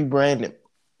not rebranded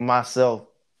myself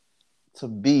to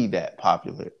be that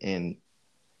popular in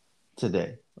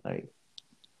today. Like,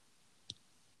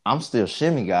 I'm still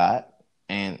Shimmy God,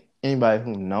 and anybody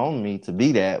who known me to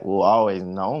be that will always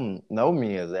know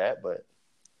me as that. But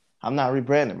I'm not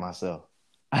rebranding myself.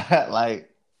 Like,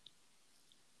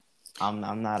 I'm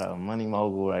not a money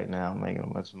mogul right now. I'm making a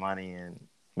bunch of money and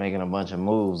making a bunch of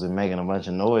moves and making a bunch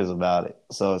of noise about it.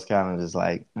 So it's kind of just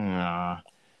like,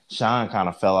 Sean kind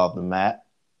of fell off the map.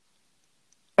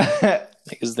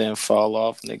 Niggas didn't fall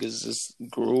off. Niggas just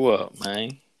grew up,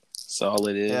 man. That's all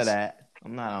it is. Yeah, that.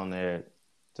 I'm not on there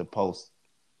to post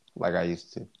like I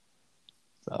used to.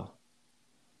 So,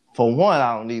 for one,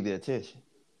 I don't need the attention.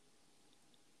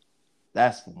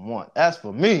 That's for one. That's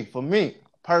for me. For me,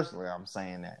 personally, I'm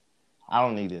saying that. I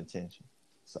don't need the attention.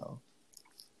 So,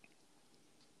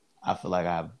 I feel like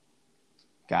I've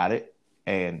got it.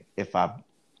 And if I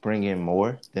bring in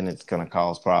more, then it's going to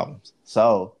cause problems.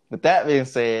 So, with that being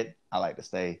said, I like to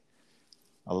stay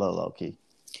a little low key.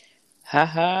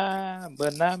 Ha,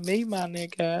 but not me, my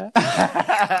nigga.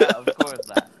 Of course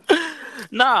not.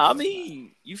 Nah, I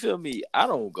mean, you feel me? I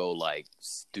don't go like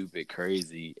stupid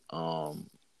crazy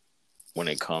when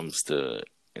it comes to,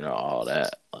 all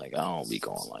that. Like, I don't be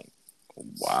going like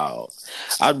wild.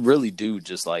 I really do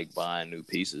just like buying new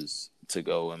pieces to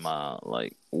go in my,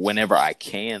 like, whenever I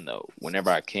can though. Whenever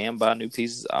I can buy new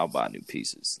pieces, I'll buy new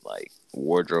pieces. Like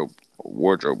wardrobe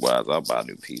wise, I'll buy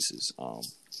new pieces.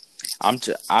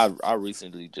 I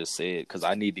recently just said, because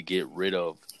I need to get rid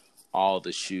of all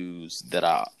the shoes that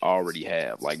I already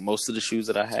have. Like, most of the shoes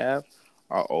that I have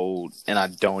are old, and I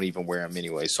don't even wear them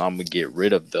anyway. So I'm gonna get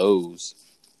rid of those.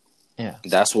 Yeah,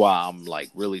 that's why I'm like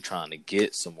really trying to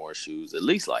get some more shoes, at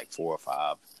least like 4 or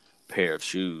 5 pair of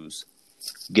shoes.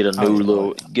 Get a new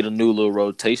little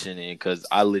rotation in, because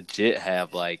I legit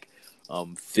have like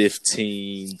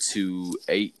 15 to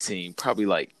 18, probably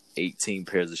like 18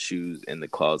 pairs of shoes in the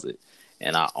closet,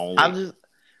 and I only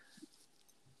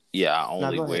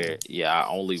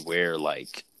wear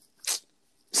like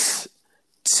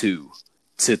 2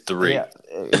 to 3. Yeah,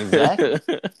 exactly.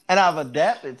 And I've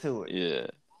adapted to it. Yeah,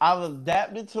 I've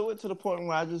adapted to it to the point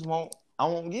where I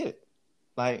won't get it.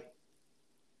 Like,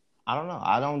 I don't know.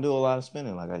 I don't do a lot of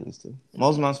spending like I used to.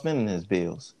 Most of my spending is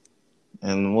bills,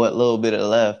 and what little bit of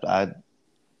left, I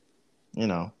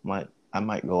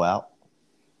might go out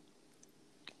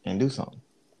and do something,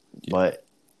 but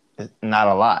it's not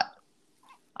a lot.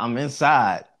 I'm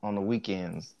inside on the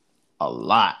weekends a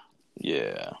lot.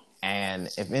 Yeah. And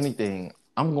if anything,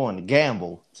 I'm going to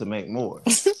gamble to make more.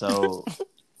 So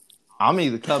I'm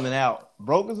either coming out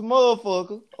broke as a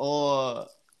motherfucker or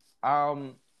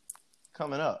I'm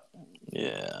coming up.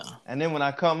 Yeah. And then when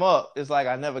I come up, it's like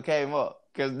I never came up.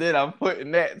 Because then I'm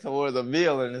putting that towards a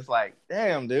meal, and it's like,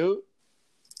 damn, dude,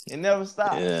 it never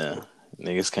stops. Yeah.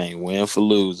 Niggas can't win for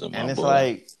losing, And my it's boy.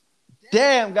 like,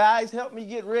 damn, guys, help me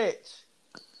get rich.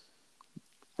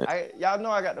 Y'all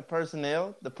know I got the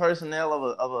personnel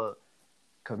of a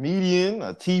comedian,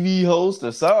 a TV host,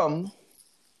 or something.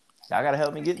 Y'all gotta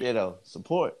help me get there though.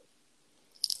 Support.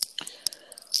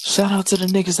 Shout out to the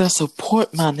niggas that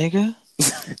support my nigga.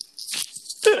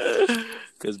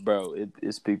 Cause bro,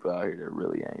 it's people out here that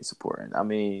really ain't supporting. I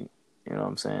mean, you know what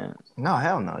I'm saying? No,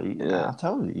 hell no. I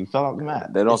told you, you fell off the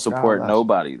map. They don't support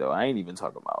nobody though. I ain't even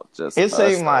talking about just. It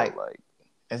seemed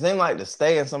like to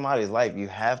stay in somebody's life, you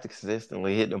have to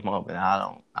consistently hit them up, and I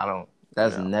don't.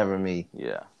 That's never me.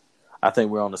 Yeah, I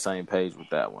think we're on the same page with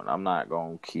that one. I'm not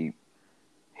gonna keep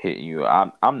hitting you.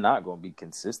 I'm not gonna be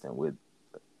consistent with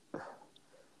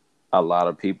a lot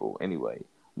of people anyway.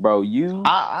 Bro,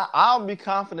 I'll be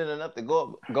confident enough to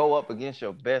go up against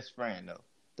your best friend though,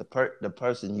 the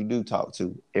person you do talk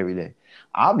to every day.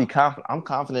 I'll be confident. I'm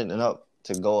confident enough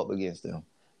to go up against them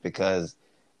because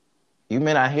you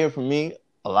may not hear from me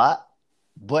a lot,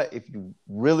 but if you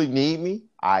really need me,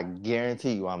 I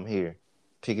guarantee you I'm here,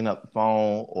 picking up the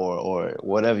phone or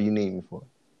whatever you need me for.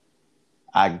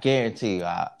 I guarantee you,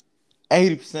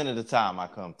 80% of the time I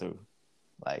come through.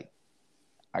 Like,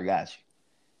 I got you.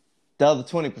 The other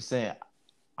 20%,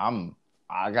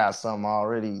 I got something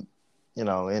already, in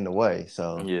the way.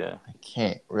 So yeah, I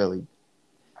can't really.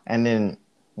 And then,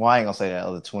 I ain't gonna say that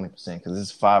other 20% because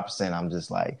it's 5%. I'm just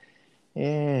like,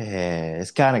 yeah,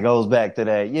 it kind of goes back to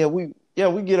that. Yeah, we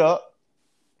get up.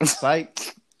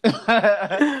 Psych.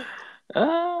 I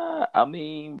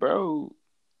mean, bro.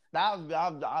 I've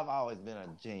always been a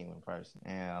genuine person,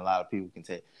 and a lot of people can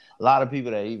tell. A lot of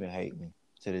people that even hate me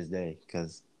to this day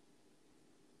because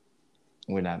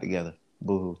we're not together.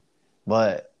 Boo-hoo.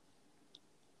 But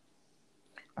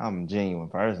I'm a genuine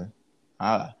person.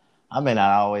 I may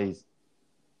not always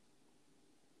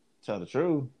tell the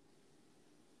truth.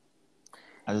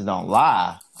 I just don't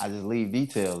lie. I just leave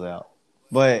details out.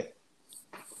 But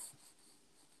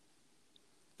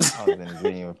I've always been a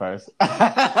genuine person.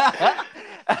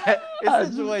 It's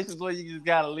situations where you just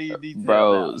gotta leave details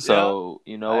bro, out. So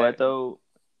you know what though?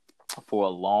 For a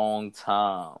long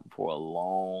time,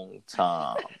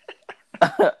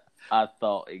 I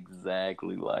thought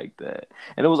exactly like that,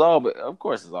 and it was all. But of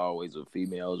course, it's always with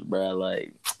females, bro.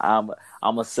 Like I'm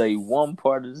gonna say one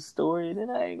part of the story, and then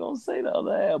I ain't gonna say the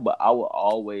other half. But I will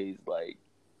always like.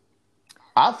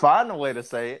 I find a way to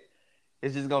say it.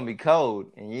 It's just gonna be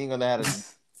cold, and you ain't gonna have to.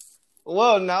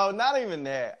 Well, no, not even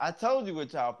that. I told you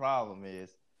what y'all problem is.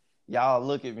 Y'all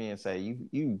look at me and say,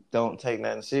 "You don't take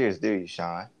nothing serious, do you,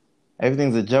 Sean?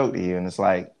 Everything's a joke to you." And it's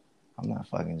like, I'm not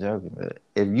fucking joking, but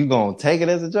if you gonna take it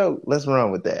as a joke, let's run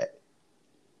with that.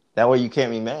 That way you can't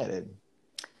be mad at me.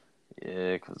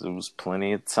 Yeah, because it was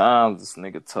plenty of times this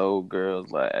nigga told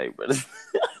girls like, "Hey, brother."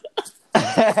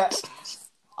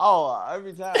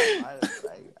 Every time.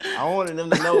 I wanted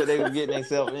them to know what they were getting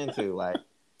themselves into. Like,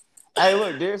 hey,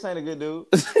 look, Darius ain't a good dude.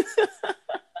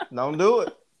 Don't do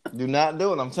it. Do not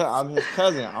do it. I'm his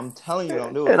cousin. I'm telling you,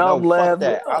 don't do it. And I'm laughing. Fuck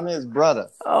that. I'm his brother.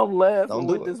 I'm laughing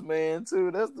with this man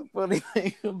too. That's the funny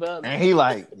thing about it. And he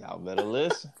like, y'all better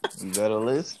listen. You better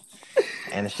listen.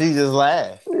 And she just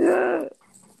laughed. Yeah.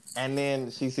 And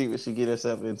then she see what she get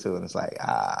herself into, and it's like,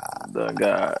 done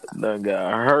got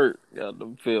hurt. Got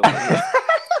them feelings.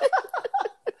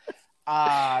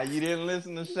 You didn't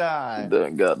listen to Shine.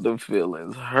 Done got them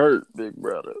feelings hurt, big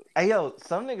brother. Hey, yo,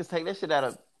 some niggas take that shit out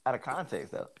of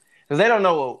context though, because they don't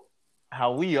know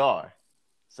how we are.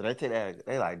 So they take that.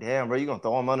 They like, damn, bro, you gonna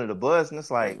throw them under the bus? And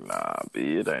it's like, nah,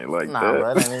 B, it ain't like that. Nah,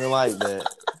 bro, it ain't even like that.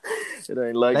 It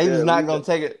ain't like they that. They just not gonna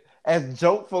take it as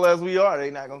jokeful as we are.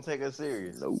 They not gonna take us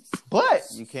serious. Nope. But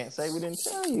you can't say we didn't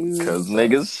tell you. Because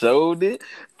niggas showed it.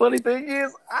 Funny thing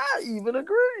is, I even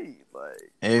agree.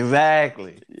 Like,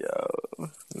 exactly. Yo.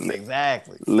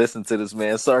 Exactly. Listen to this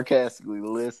man. Sarcastically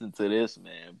listen to this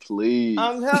man, please.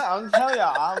 I'm telling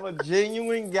y'all, I'm a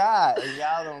genuine guy, and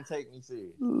y'all don't take me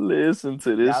serious. Listen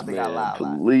to this man,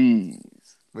 please.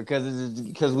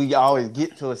 Because we always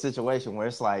get to a situation where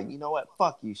it's like, you know what?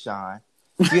 Fuck you, Sean.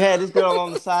 You had this girl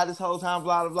on the side this whole time,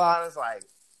 blah, blah, blah. And it's like,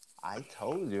 I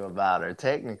told you about her.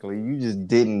 Technically, you just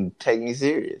didn't take me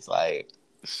serious. Like,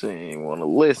 she ain't want to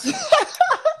listen.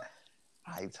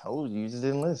 I told you, you just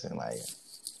didn't listen. Like,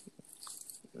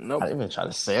 nope. I didn't even try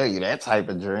to sell you that type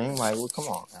of dream. Like, well, come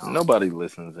on now. Nobody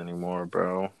listens anymore,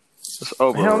 bro. It's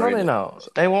Hell no, they overrated. don't.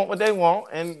 They want what they want,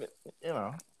 and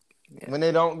when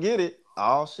they don't get it,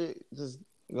 all shit just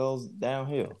goes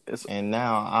downhill. And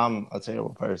now I'm a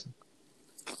terrible person.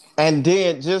 And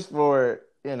then just for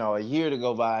a year to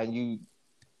go by, and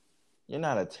you're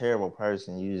not a terrible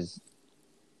person. You just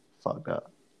fucked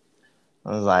up. I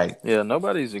was like, yeah,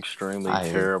 nobody's extremely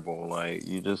terrible. Like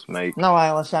you just make. No,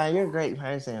 LaShawn, you're a great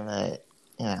person, but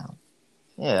yeah,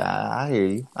 I hear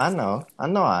you. I know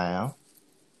I am.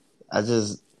 I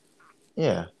just,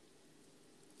 yeah,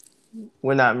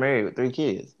 we're not married with 3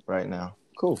 kids right now.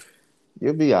 Cool,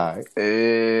 you'll be all right.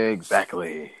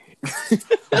 Exactly.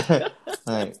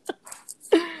 Like,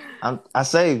 I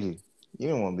saved you. You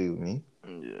don't want to be with me.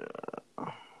 Yeah,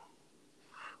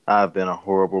 I've been a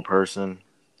horrible person.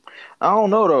 I don't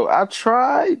know though. I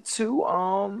tried to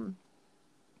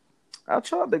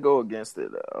go against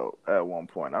it at one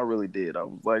point. I really did. I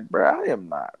was like, bro,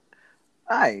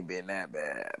 I ain't been that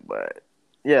bad. But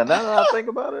yeah, now that I think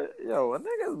about it, yo, a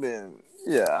nigga's been,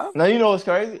 yeah. Now, you know what's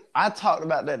crazy? I talked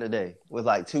about that today with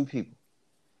like 2 people.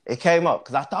 It came up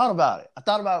because I thought about it. I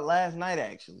thought about it last night,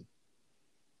 actually.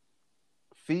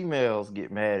 Females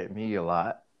get mad at me a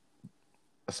lot,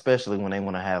 especially when they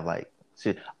want to have like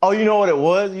shit. Oh, you know what it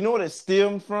was? You know what it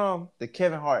stemmed from? The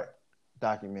Kevin Hart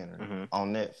documentary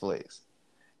on Netflix.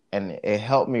 And it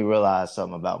helped me realize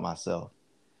something about myself.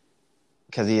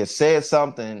 Because he had said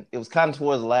something, it was kind of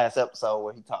towards the last episode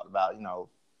where he talked about,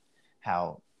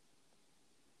 how,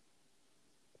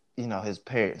 his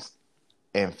parents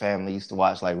and family used to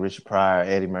watch like Richard Pryor,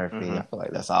 Eddie Murphy. I feel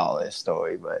like that's all that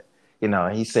story. But,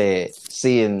 he said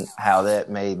seeing how that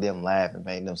made them laugh and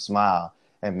made them smile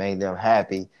and made them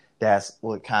happy, that's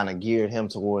what kind of geared him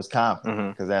towards comedy.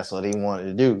 Because that's what he wanted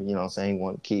to do. You know what I'm saying? He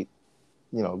wanted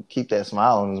to keep that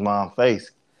smile on his mom's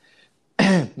face.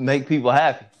 Make people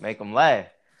happy. Make them laugh.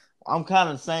 I'm kind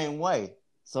of the same way.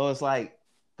 So it's like,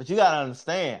 but you got to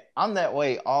understand, I'm that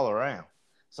way all around.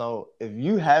 So if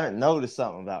you haven't noticed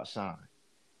something about Sean,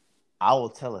 I will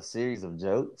tell a series of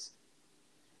jokes.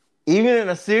 Even in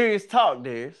a serious talk,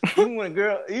 Darius, even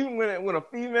when a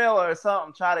female or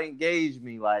something try to engage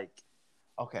me, like,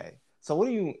 okay, so what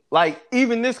do you like?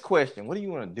 Even this question, what do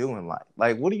you want to do in life?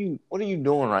 Like, what are you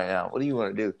doing right now? What do you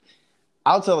want to do?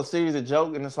 I'll tell a series of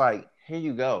jokes, and it's like, here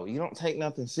you go. You don't take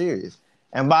nothing serious.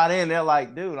 And by then, they're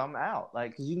like, dude, I'm out.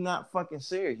 Like, because you're not fucking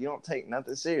serious. You don't take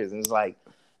nothing serious. And it's like,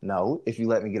 no, if you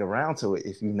let me get around to it,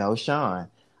 if you know Sean,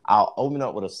 I'll open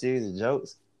up with a series of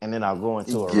jokes, and then I'll go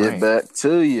into a rant. Get back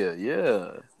to you,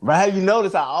 yeah. But have you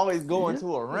noticed I always go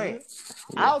into a rant?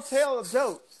 Yeah. I'll tell a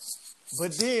joke,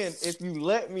 but then if you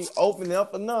let me open it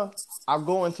up enough, I'll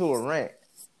go into a rant.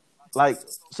 Like,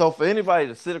 so for anybody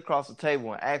to sit across the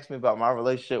table and ask me about my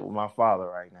relationship with my father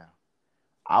right now,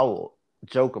 I will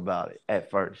joke about it at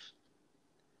first.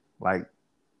 Like,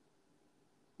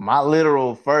 my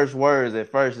literal first words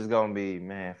at first is going to be,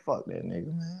 man, fuck that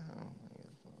nigga, man.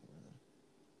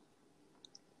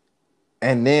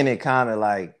 And then it kind of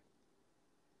like,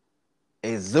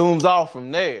 it zooms off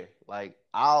from there. Like,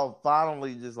 I'll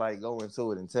finally just like go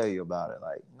into it and tell you about it.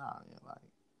 Like, nah,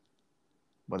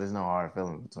 but there's no hard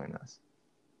feelings between us.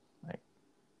 Like,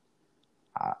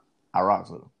 I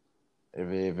rocks with him.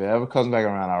 If it ever comes back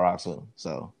around, I rocks with him.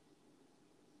 So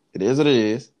it is what it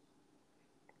is.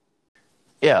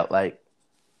 Yeah, like,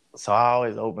 so I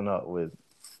always open up with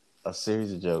a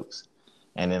series of jokes,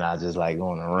 and then I just like go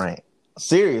on a rant, a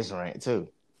serious rant too.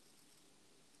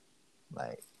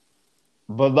 Like,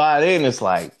 but by then it's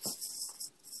like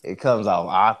it comes off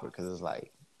awkward because it's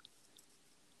like,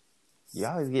 you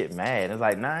always get mad. It's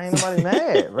like, nah, ain't nobody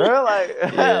mad, bro. Like,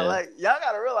 like y'all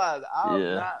gotta realize I'm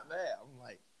not mad. I'm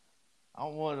like,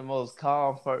 I'm one of the most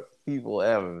calm people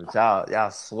ever. But y'all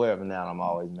swear me now I'm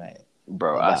always mad.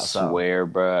 Bro, I swear,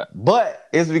 bro. But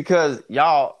it's because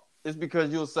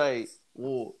you'll say,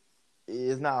 well,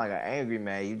 it's not like an angry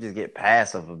man. You just get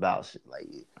passive about shit. Like,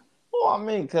 well, I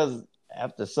mean, because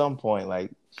after some point, like,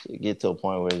 shit get to a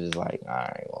point where it's just like, all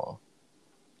right, well,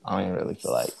 I don't even really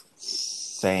feel like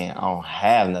saying I don't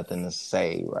have nothing to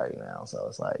say right now. So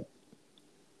it's like,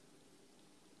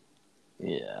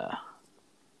 yeah,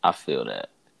 I feel that.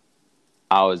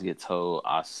 I always get told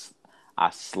I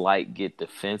slight get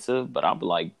defensive, but I'm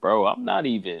like, bro, I'm not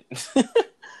even.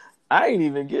 I ain't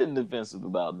even getting defensive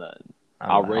about nothing.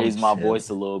 I'll raise my voice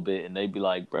a little bit, and they be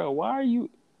like, bro, why are you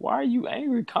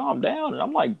angry? Calm down. And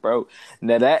I'm like, bro,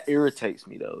 now that irritates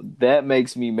me though. That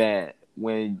makes me mad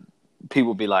when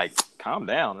people be like, calm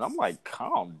down, and I'm like,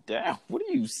 calm down. What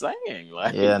are you saying?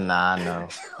 Like, yeah, nah, I know.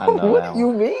 What do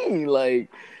you mean? Like,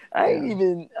 I ain't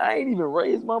even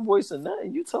raised my voice or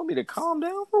nothing. You tell me to calm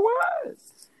down for what?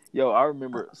 Yo, I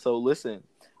remember. So listen,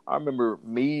 I remember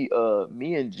me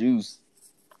and Juice.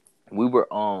 We were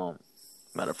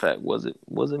matter of fact, was it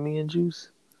me and Juice?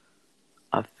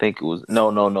 I think it was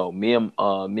no. Me and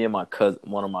my cousin,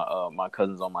 one of my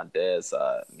cousins on my dad's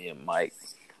side, me and Mike,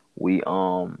 we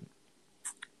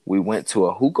we went to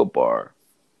a hookah bar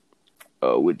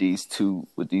with these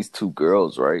two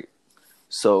girls, right?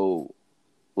 So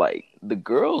like the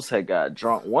girls had got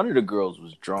drunk. One of the girls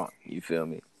was drunk, you feel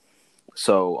me?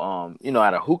 So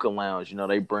at a hookah lounge,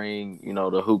 they bring,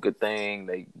 the hookah thing,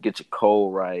 they get your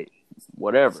cold right,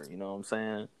 whatever, you know what I'm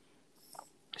saying?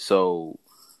 So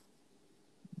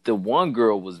the one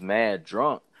girl was mad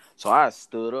drunk. So I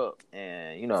stood up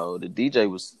and, the DJ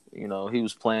was, he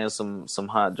was playing some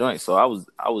hot joints. So I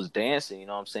was dancing, you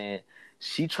know what I'm saying?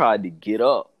 She tried to get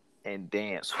up and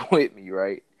dance with me,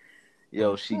 right?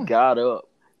 Yo, she got up,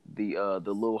 the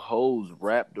little hose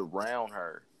wrapped around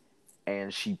her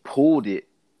and she pulled it,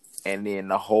 and then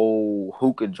the whole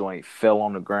hookah joint fell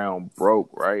on the ground, broke,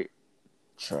 right?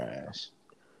 Trash.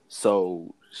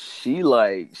 So she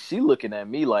looking at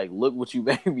me like, look what you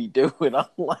made me do. And I'm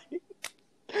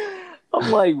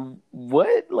like,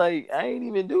 what? Like, I ain't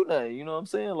even do nothing. You know what I'm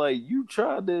saying? Like, you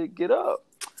tried to get up.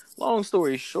 Long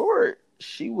story short,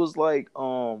 she was like,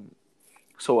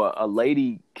 so a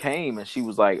lady came and she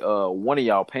was like, one of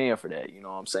y'all paying for that, you know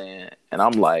what I'm saying? And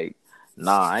I'm like,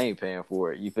 nah, I ain't paying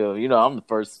for it. You feel me? I'm the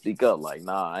first to speak up, like,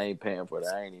 nah, I ain't paying for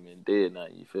that. I ain't even did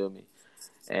nothing, you feel me?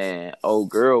 And old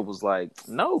girl was like,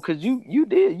 no, cause you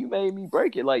did. You made me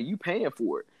break it. Like, you paying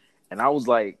for it. And I was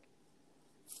like,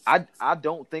 I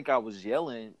don't think I was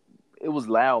yelling. It was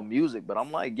loud music, but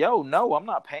I'm like, yo, no, I'm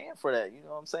not paying for that. You know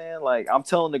what I'm saying? Like, I'm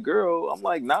telling the girl, I'm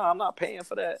like, nah, I'm not paying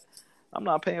for that. I'm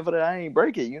not paying for that. I ain't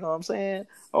break it. You know what I'm saying?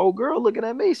 Old girl looking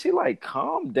at me, she like,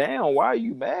 calm down. Why are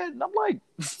you mad? And I'm like,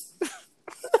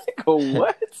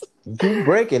 what? You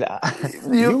break it.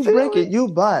 You You feel break me? it. You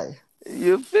buy.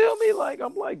 You feel me? Like,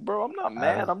 I'm like, bro, I'm not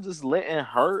mad. I'm just letting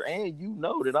her and you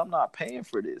know that I'm not paying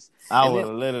for this. I And would then,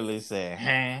 have literally said,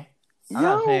 "Huh? I'm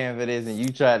not yo, paying for this," and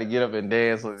you try to get up and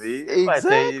dance with me. If I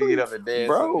tell you to get exactly, up and dance with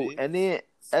bro. me, And then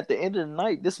at the end of the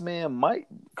night, this man might,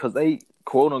 because they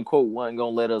quote unquote wasn't gonna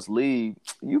let us leave.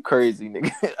 You crazy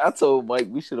nigga. I told Mike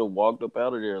we should have walked up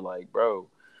out of there, like, bro.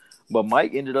 But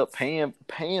Mike ended up paying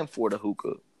for the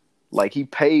hookah. Like, he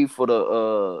paid for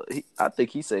the I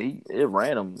think he said it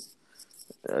ran him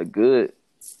a good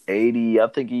 80. I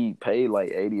think he paid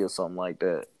like 80 or something like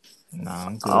that. nah,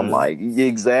 I'm I'm good. like,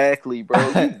 exactly, bro.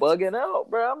 You bugging out,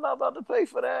 bro. I'm not about to pay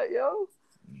for that, yo.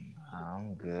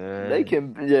 I'm They good.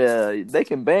 can, yeah, they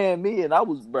can ban me, and I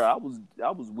was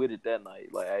with it that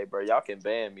night. Like, hey, bro, y'all can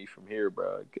ban me from here,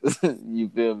 bro. 'Cause you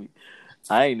feel me?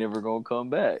 I ain't never gonna come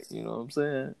back. You know what I'm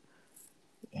saying?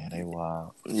 Yeah, they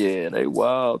wild. Yeah, they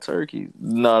wild turkeys.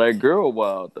 No, that girl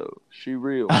wild though. She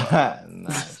real wild.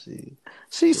 Nah, she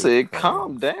She she said, crazy.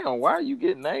 "Calm down. Why are you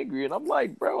getting angry?" And I'm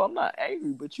like, "Bro, I'm not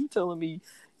angry, but you telling me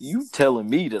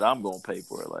that I'm gonna pay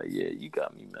for it. Like, yeah, you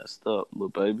got me messed up, little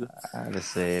baby." I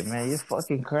just said, man, you're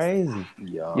fucking crazy.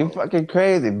 You Yo, fucking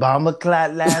crazy. Bomber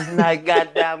clot last night,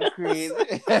 goddamn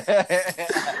crazy.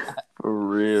 for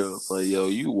real. Like, yo,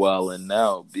 you wildin'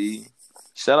 now, B.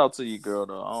 Shout out to your girl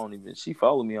though. She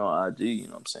followed me on IG, you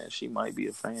know what I'm saying? She might be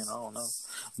a fan, I don't know.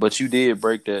 But you did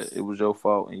break that. It was your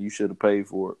fault and you should have paid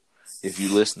for it if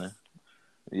you listening.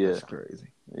 Yeah. That's crazy.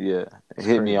 Yeah. It's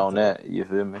Hit me crazy on talk. that. You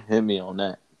feel me? Hit me on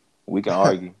that. We can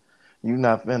argue. You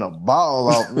not finna ball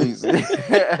off me.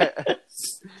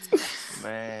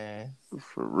 Man.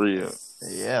 For real.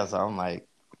 Yeah, so I'm like,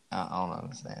 I don't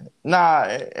understand it. Nah,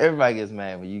 everybody gets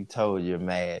mad when you told you're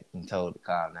mad and told to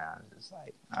calm down. It's just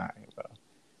like, all right, bro.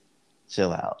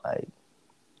 Chill out. Like,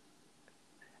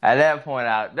 at that point,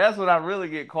 that's when I really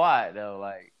get quiet, though.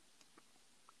 Like,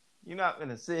 you're not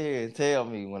gonna sit here and tell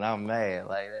me when I'm mad.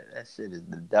 Like, that shit is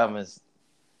the dumbest.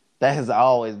 That has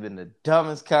always been the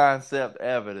dumbest concept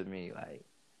ever to me. Like,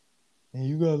 "Hey,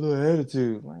 you got a little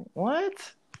attitude." Like,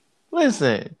 what?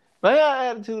 Listen, if I got an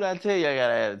attitude, I tell you I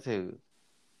got an attitude.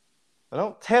 But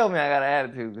don't tell me I got an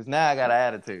attitude, because now I got an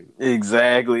attitude.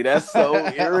 Exactly. That's so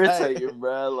Like, irritating,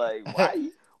 bro. Like,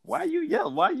 why you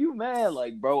yelling? Why you mad?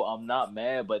 Like, bro, I'm not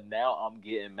mad, but now I'm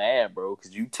getting mad, bro,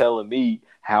 because you telling me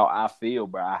how I feel,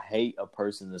 bro. I hate a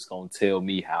person that's gonna tell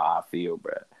me how I feel,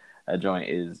 bro. That joint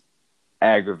is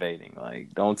aggravating.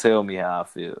 Like, don't tell me how I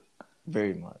feel.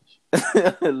 very much.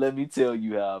 Let me tell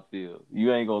you how I feel.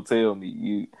 You ain't gonna tell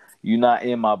me. You not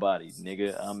in my body,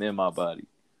 nigga. I'm in my body.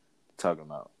 Talking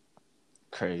about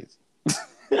Crazy.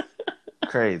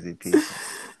 Crazy people.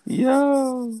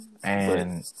 yo.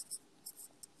 And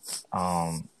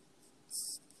I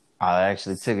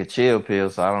actually took a chill pill,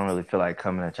 so I don't really feel like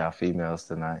coming at y'all females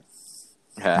tonight.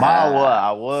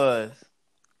 I was.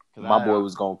 My boy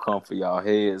was gonna come for y'all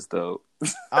heads though.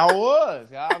 I was.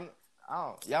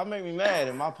 Y'all make me mad,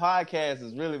 and my podcast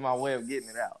is really my way of getting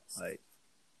it out. Like,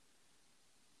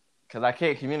 cause I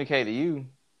can't communicate to you.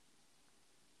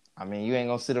 I mean, you ain't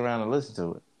gonna sit around and listen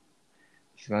to it.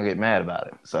 You're gonna get mad about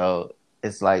it. So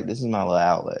it's like, this is my little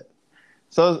outlet.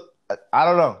 So I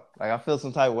don't know. Like, I feel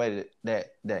some type of way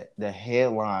that the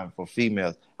headline for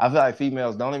females. I feel like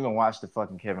females don't even watch the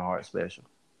fucking Kevin Hart special.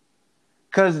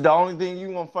 Cause the only thing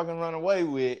you gonna fucking run away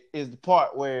with is the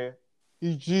part where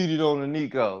he cheated on the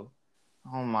Nico.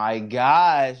 Oh my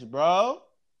gosh, bro.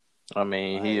 I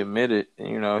mean, he admitted,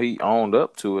 he owned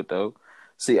up to it though.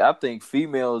 See, I think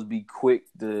females be quick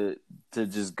to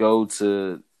just go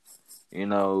to,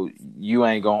 you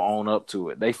ain't gonna own up to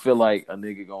it. They feel like a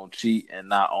nigga gonna cheat and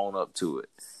not own up to it.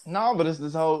 No, but it's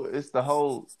the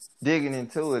whole digging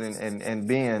into it and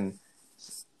being,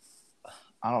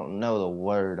 I don't know the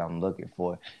word I'm looking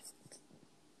for.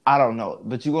 I don't know,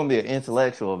 but you're gonna be an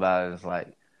intellectual about it. It's like,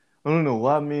 I don't know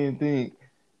why men think,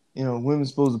 women's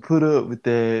supposed to put up with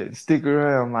that, stick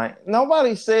around. Like,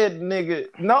 nobody said nigga.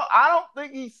 No, I don't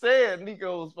think he said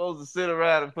Nico was supposed to sit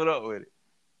around and put up with it.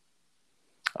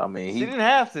 I mean, he didn't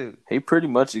have to. He pretty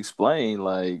much explained,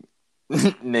 like,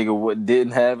 nigga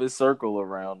didn't have his circle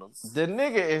around him. The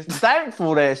nigga is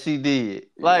thankful that she did.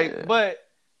 Like, yeah. But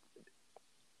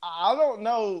I don't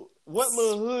know what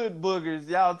little hood boogers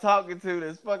y'all talking to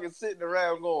that's fucking sitting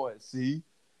around going, see?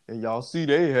 And y'all see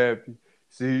they happy.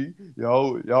 See?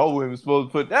 Y'all women supposed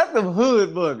to put... That's them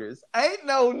hood boogers. Ain't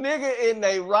no nigga in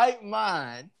their right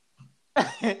mind.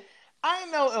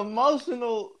 Ain't no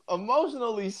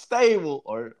emotionally stable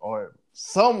or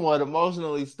somewhat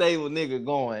emotionally stable nigga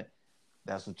going,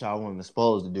 that's what y'all women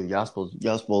supposed to do. Y'all supposed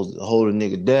to hold a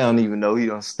nigga down even though he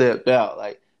done stepped out.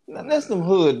 Like, that's them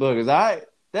hood boogers, all right?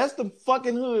 That's the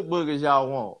fucking hood boogers y'all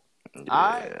want. Yeah,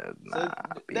 all right? So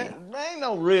there ain't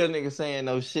no real nigga saying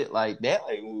no shit like that.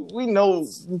 Like, we know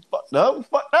we fucked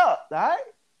up, all right?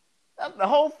 That's the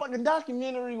whole fucking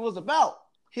documentary was about.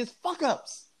 His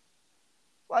fuck-ups.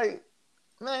 Like,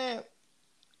 man,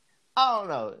 I don't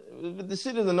know. The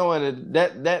shit is annoying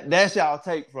that's y'all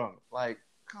take from it. Like,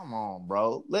 come on,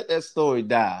 bro. Let that story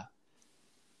die.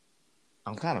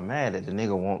 I'm kind of mad that the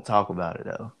nigga won't talk about it,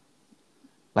 though.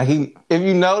 Like, if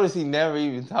you notice, he never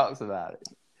even talks about it.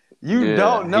 You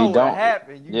don't know what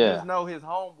happened. You just know his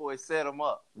homeboy set him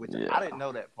up, which I didn't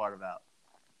know that part about.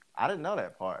 I didn't know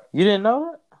that part. You didn't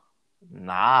know that?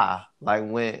 Nah. Like,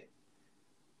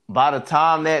 by the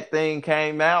time that thing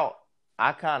came out,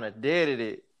 I kind of deaded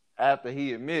it after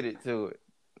he admitted to it.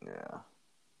 Yeah.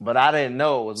 But I didn't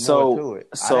know it was more to it.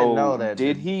 I didn't know that.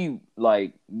 Did he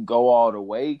go all the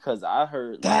way? Because I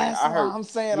heard. That's what I'm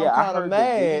saying. I'm kind of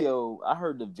mad. I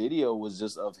heard the video was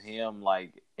just of him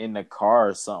in the car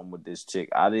or something with this chick.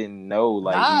 I didn't know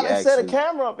they set a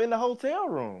camera up in the hotel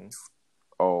room.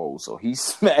 Oh, so he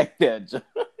smacked that.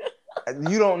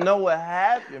 You don't know what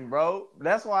happened, bro.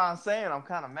 That's why I'm saying I'm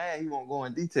kind of mad he won't go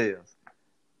in details.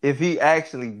 If he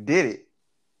actually did it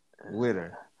with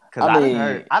her. Cause I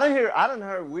didn't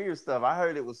heard weird stuff. I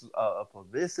heard it was a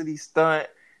publicity stunt.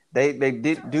 They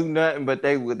didn't do nothing, but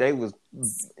they was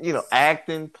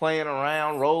acting, playing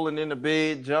around, rolling in the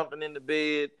bed, jumping in the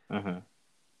bed. Mm-hmm.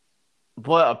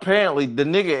 But apparently the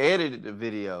nigga edited the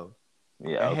video,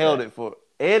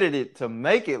 edited to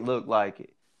make it look like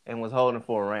it, and was holding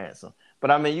for a ransom.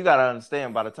 But I mean, you gotta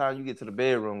understand, by the time you get to the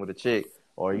bedroom with a chick,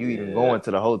 or you even going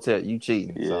to the hotel, you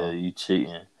cheating. Yeah, so. You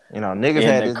cheating. Niggas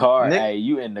had the car. Hey,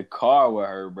 you in the car with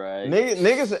her, bro.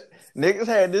 Niggas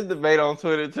had this debate on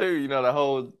Twitter too. The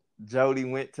whole Jody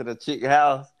went to the chick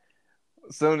house.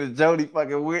 As soon as Jody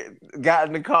fucking got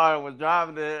in the car and was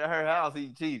driving to her house, he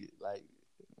cheated. Like,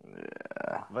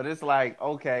 yeah. But it's like,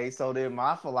 okay, so then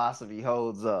my philosophy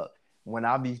holds up. When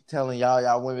I be telling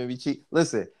y'all women be cheating.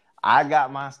 Listen, I got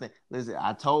my stand. Listen,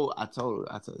 I told her.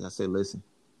 I said, listen,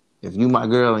 if you my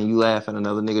girl and you laugh at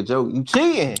another nigga joke, you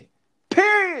cheating.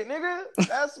 Period, nigga.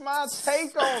 That's my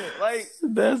take on it. Like,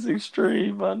 that's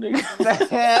extreme, my nigga.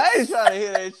 I ain't trying to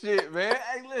hear that shit, man.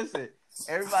 Hey, listen.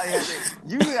 Everybody has to.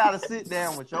 You gotta sit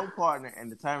down with your partner and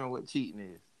determine what cheating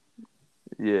is.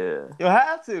 Yeah. You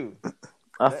have to.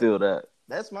 I feel that.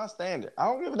 That's my standard. I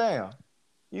don't give a damn.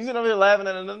 You sit over here laughing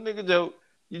at another nigga joke,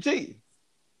 you cheating.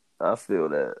 I feel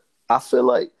that. I feel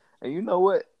like, and you know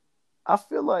what? I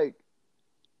feel like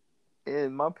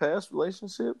in my past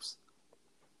relationships,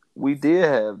 we did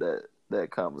have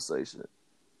that conversation,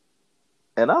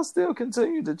 and I still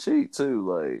continue to cheat too.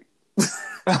 Like,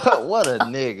 what a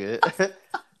nigga!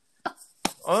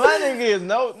 Well, my nigga is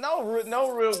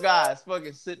no real guys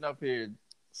fucking sitting up here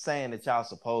saying that y'all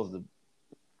supposed to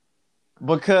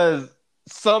Because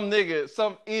some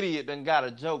idiot done got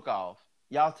a joke off.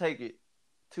 Y'all take it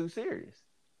too serious.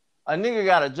 A nigga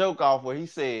got a joke off where he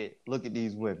said, "Look at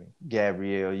these women: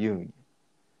 Gabrielle Union,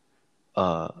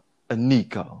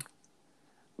 Nico,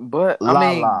 But I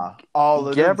mean, Lala, all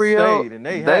of them Gabrielle, stayed and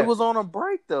they they happy." was on a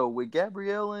break though with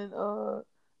Gabrielle and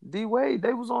D Wade.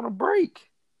 They was on a break.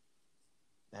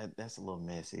 That's a little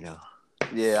messy though.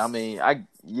 Yeah, I mean, I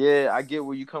get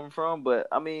where you coming from, but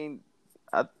I mean,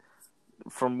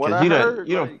 from what I heard,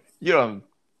 You done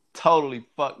totally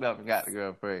fucked up and got the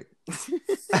girl pregnant.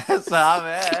 So I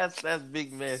mean, that's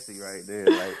big messy right there.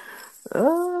 Like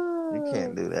you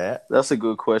can't do that. That's a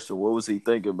good question. What was he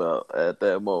thinking about at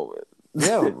that moment?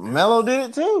 Yeah, Melo did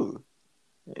it too.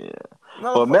 Yeah.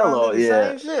 Well, Melo did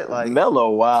the same shit. Like Melo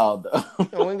wild though.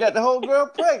 And we got the whole girl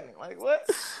pregnant. Like what?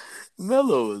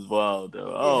 Melo is wild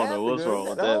though. I don't know what's wrong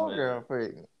with that man. Girl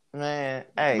pregnant. Man,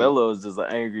 hey. Melo is just an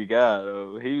angry guy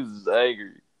though. He was just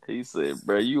angry. He said,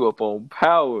 "Bro, you up on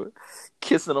power,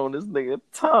 kissing on this nigga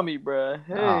Tommy, bro.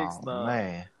 Heck, oh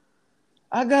man,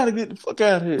 I gotta get the fuck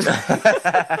out of here."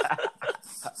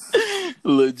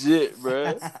 Legit, bro.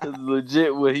 It's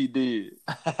legit what he did.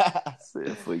 I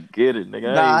said, forget it,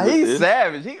 nigga. Nah, he's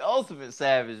savage. He ultimate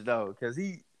savage though, cause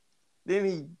he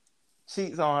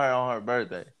cheats on her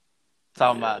birthday.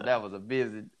 Talking about that was a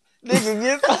busy nigga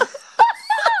gets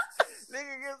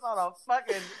on a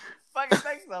fucking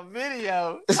makes a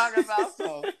video talking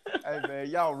about hey man,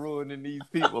 y'all ruining these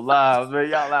people's lives, man.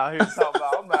 Y'all out here talking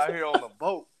about I'm out here on a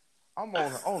boat. I'm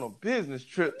on a business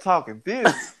trip talking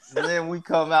business. And then we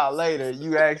come out later,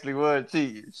 you actually were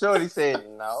cheating. Shorty said,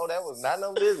 no, that was not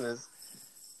no business.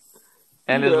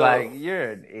 And it's like,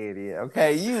 you're an idiot.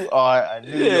 Okay, you are a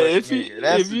New York nigga.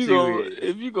 That's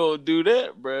if you gonna do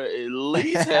that, bro, at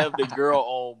least have the girl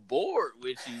on board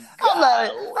with you.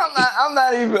 I'm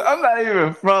not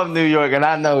even from New York, and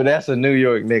I know that's a New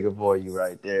York nigga for you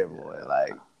right there, boy.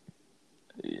 Like,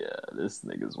 yeah, this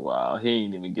nigga's wild. He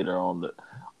ain't even get her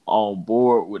on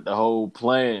board with the whole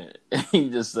plan. He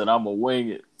just said, "I'ma wing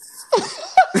it."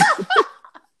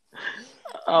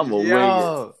 I'ma wing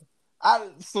it. I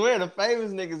swear the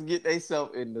famous niggas get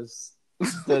themselves in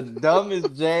the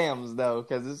dumbest jams though,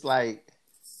 because it's like,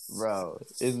 bro,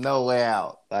 there's no way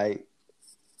out. Like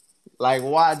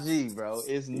YG, bro,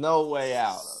 it's no way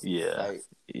out. Yeah, like,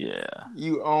 yeah.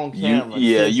 You on camera.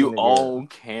 You on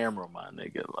camera, my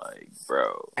nigga. Like,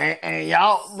 bro. And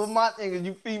y'all, but my thing is,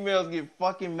 you females get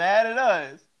fucking mad at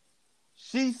us.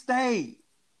 She stayed.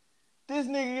 This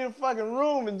nigga get a fucking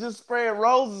room and just spread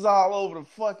roses all over the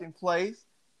fucking place.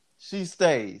 She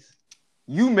stays.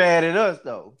 You mad at us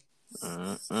though.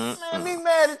 Man, be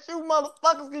mad at you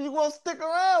motherfuckers because you won't stick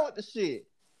around with the shit.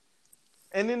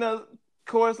 And then of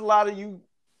course a lot of you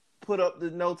put up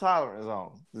the no tolerance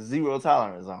zone, the zero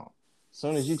tolerance zone. As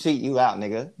soon as you cheat, you out,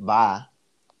 nigga. Bye.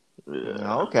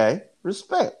 Yeah. Okay.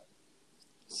 Respect.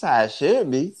 That's how it should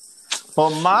be.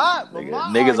 But my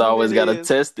niggas always gotta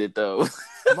test it though.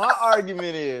 My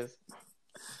argument is,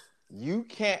 you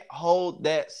can't hold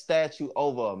that statue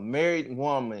over a married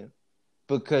woman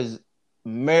because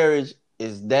marriage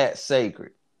is that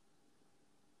sacred.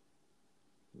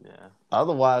 Yeah.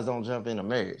 Otherwise, don't jump into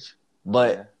marriage.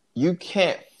 But you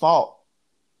can't fault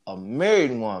a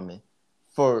married woman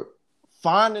for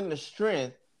finding the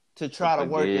strength to try to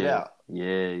work it out.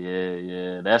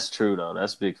 Yeah. That's true though.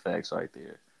 That's big facts right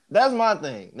there. That's my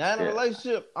thing. Now in a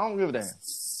relationship, I don't give a damn.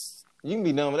 You can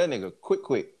be done with that nigga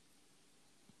quick.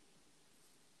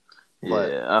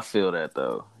 Yeah, I feel that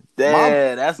though.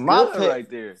 That's good right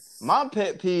there. My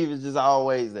pet peeve is just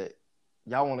always that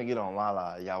y'all want to get on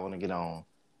Lala, y'all want to get on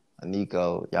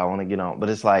Nico, y'all want to get on, but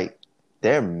it's like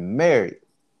they're married.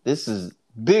 This is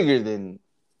bigger than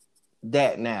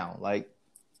that now. Like,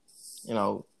 you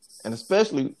know, and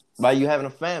especially by you having a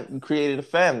family, you created a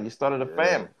family, you started a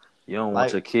family. You don't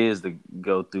want your kids to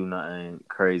go through nothing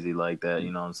crazy like that.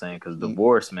 You know what I'm saying? Because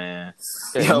divorce, man.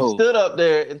 You stood up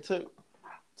there and took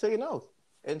an oath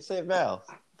and said vows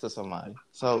to somebody.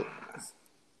 So,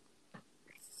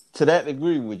 to that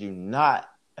degree, would you not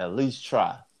at least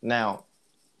try? Now,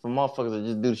 for motherfuckers that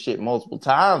just do shit multiple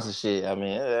times and shit, I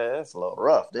mean, that's a little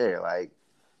rough there. Like,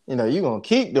 you know, you gonna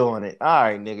keep doing it. All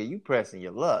right, nigga, you pressing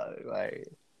your luck. Like,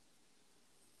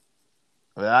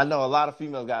 I know a lot of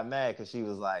females got mad because she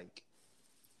was like,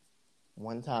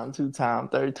 1 time, 2 times,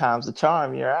 3 times the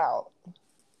charm, you're out.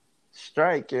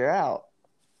 Strike, you're out.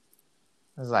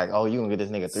 It's like, oh, you gonna get this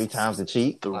nigga 3 times to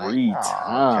cheat? 3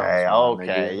 times.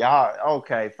 Okay, y'all.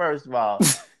 Okay, first of all,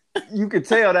 you could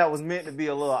tell that was meant to be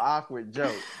a little awkward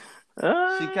joke.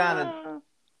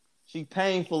 She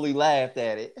painfully laughed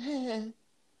at it.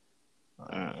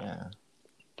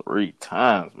 3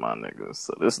 times, my nigga.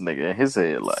 So this nigga in his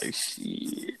head like,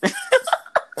 shit.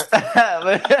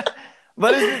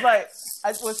 but it's just like,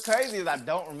 what's crazy is I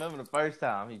don't remember the first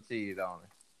time he cheated on her.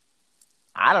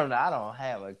 I don't know. I don't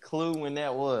have a clue when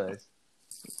that was.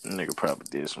 Nigga probably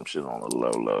did some shit on the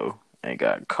low and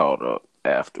got caught up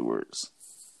afterwards.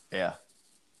 Yeah.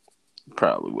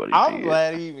 Probably what he did. I'm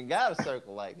glad he even got a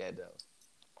circle like that, though.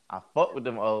 I fuck with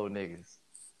them old niggas.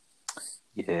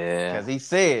 Yeah. Because he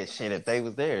said, shit, if they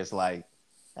was there, it's like,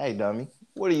 hey, dummy,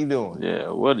 what are you doing? Yeah,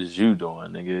 what is you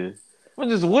doing, nigga? Which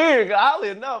is weird, oddly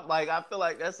enough. Like, I feel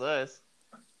like that's us.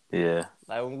 Yeah.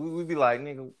 Like, when we be like,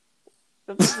 nigga,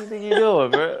 what the fuck you think you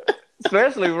doing, bro?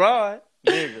 Especially Ron.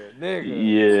 Nigga.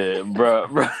 Yeah, bro.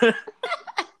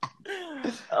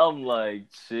 I'm like,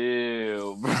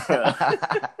 chill, bro.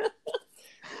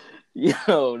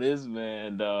 Yo, this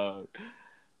man, dog.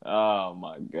 Oh,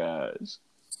 my gosh.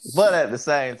 But at the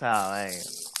same time,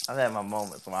 I've had my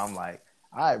moments where I'm like,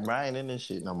 all right, bro, I ain't in this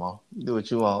shit no more. You do what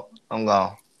you want. I'm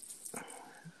gone.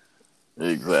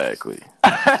 Exactly.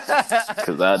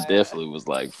 Because I definitely was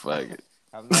like, fuck it.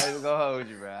 I'm not even going to hold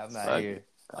you, bro. I'm not here.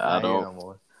 I'm not here no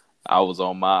more. I was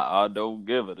on my I don't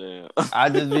give a damn. I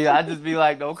just be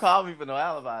like, don't call me for no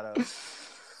alibi though.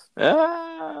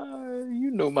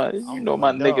 You know my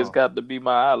niggas got to be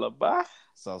my alibi.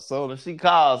 So soon as she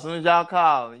calls, soon as y'all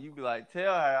call, and you be like,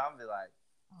 tell her, I'm be like,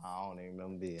 I don't even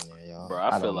remember being there, y'all. Bro,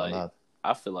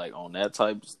 I feel like on that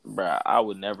type, bro, I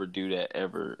would never do that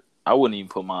ever. I wouldn't even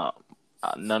put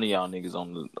none of y'all niggas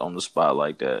on the spot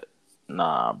like that.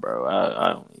 Nah, bro,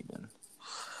 I don't even.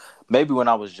 Maybe when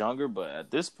I was younger, but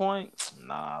at this point,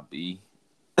 nah, B.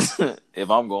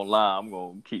 If I'm gonna lie, I'm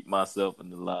gonna keep myself in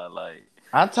the lie. Like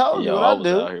I told you, what I I was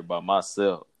do. out here by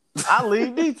myself. I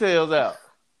leave details out.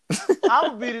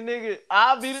 I'll be the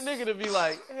nigga to be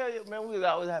like, hell yeah, man, we was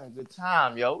always having a good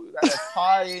time, yo. We was at that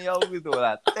party, yo. We was doing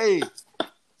our thing.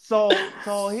 So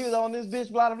he was on this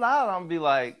bitch, blah, blah, blah. And I'm be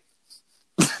like,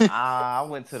 I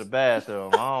went to the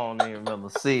bathroom. I don't even remember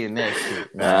seeing that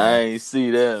shit, man. I ain't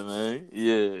see that, man.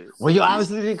 Yeah. Well, you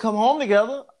obviously didn't come home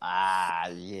together.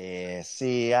 Yeah.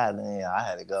 See, I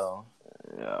had to go.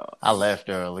 Yeah. I left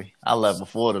early. I left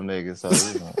before them niggas, so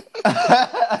you know.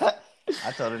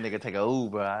 I told the nigga to take a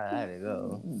Uber. I had to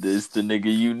go. This the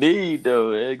nigga you need,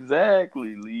 though.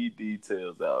 Exactly. Leave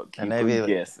details out. Keep them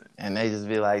guessing. And they just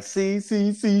be like, see,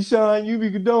 Sean, you be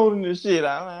condoning this shit.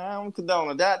 I don't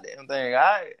condone that damn thing.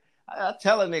 I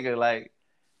tell a nigga, like,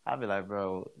 I be like,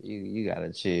 bro, you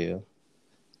gotta chill.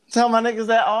 Tell my niggas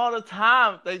that all the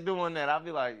time they doing that. I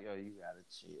be like, yo, you gotta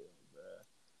chill,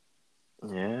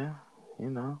 bro. Yeah, you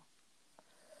know.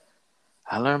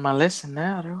 I learned my lesson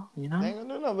now, though, you know? They ain't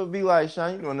gonna do nothing but be like,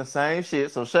 Sean, you doing the same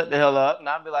shit, so shut the hell up. And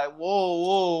I'll be like,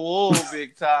 whoa,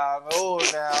 big time. Oh,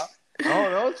 now. Oh,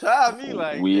 don't try me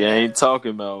like we that. Ain't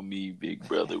talking about me, big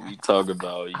brother. We talking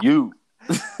about you.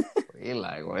 He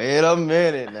like, wait a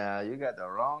minute now. You got the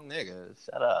wrong nigga.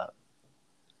 Shut up.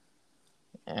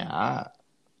 Yeah,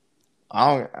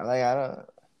 I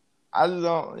just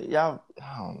don't, y'all,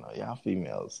 I don't know, y'all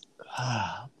females.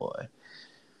 Boy.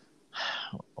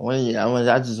 When you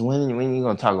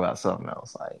gonna talk about something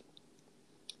else, like,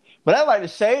 but that's like the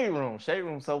Shade Room. Shade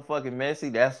Room's so fucking messy.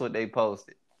 That's what they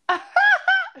posted.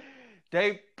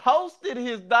 They posted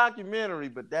his documentary,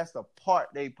 but that's the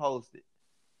part they posted.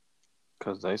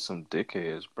 Cause they some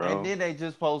dickheads, bro. And then they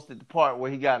just posted the part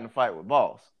where he got in the fight with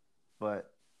Boss.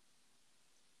 But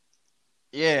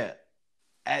yeah,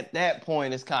 at that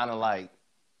point, it's kind of like.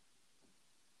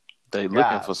 They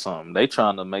looking for something. They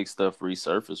trying to make stuff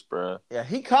resurface, bro. Yeah,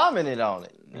 he commented on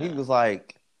it. Yeah. He was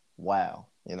like, wow,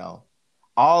 you know,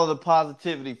 all of the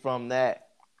positivity from that,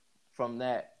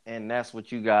 and that's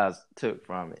what you guys took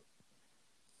from it.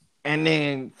 And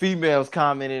then females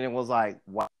commented and was like,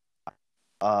 wow,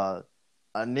 a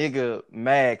nigga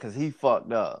mad because he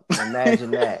fucked up.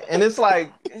 Imagine that. And it's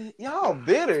like, y'all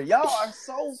bitter. Y'all are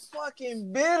so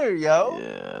fucking bitter, yo.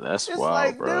 Yeah, that's it's wild,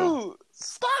 like, bro. Dude,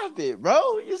 stop it,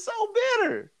 bro. You're so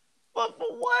bitter. But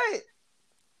for what?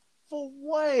 For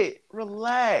what?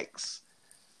 Relax.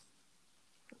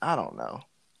 I don't know.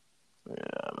 Yeah,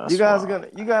 that's you guys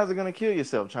wild. are gonna kill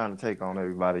yourself trying to take on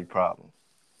everybody's problems.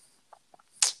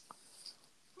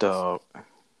 Dog,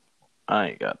 I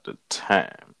ain't got the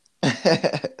time.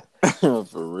 For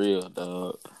real,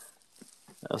 dog.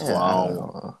 That's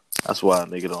why that's why a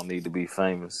nigga don't need to be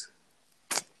famous.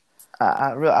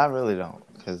 I really don't,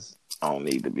 cause I don't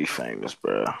need to be famous,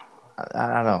 bro.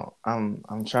 I don't.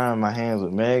 I'm trying my hands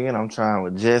with Megan. I'm trying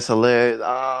with Jess Hilarious.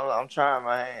 I'm trying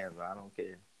my hands, but I don't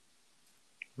care.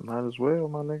 Might as well,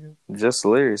 my nigga. Jess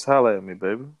Hilarious, holla at me,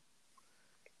 baby.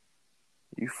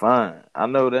 You fine. I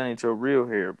know that ain't your real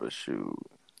hair, but shoot.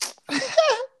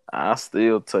 I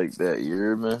still take that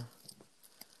year, man.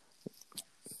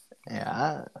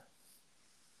 Yeah,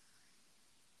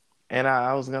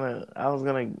 I was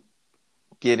gonna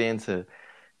get into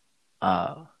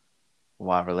uh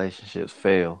why relationships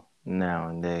fail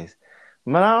nowadays,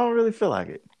 but I don't really feel like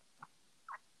it.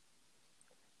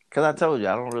 Cause I told you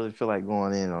I don't really feel like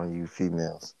going in on you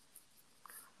females.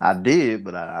 I did,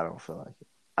 but I don't feel like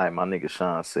Like my nigga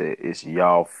Sean said, it's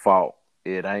y'all fault.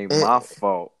 It ain't my it.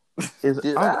 fault.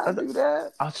 Did I do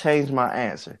that? I'll change my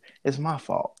answer. It's my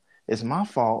fault. It's my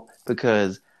fault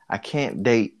because I can't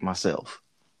date myself.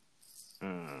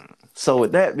 Mm. So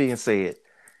with that being said,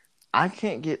 I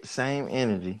can't get the same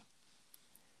energy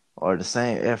or the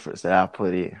same efforts that I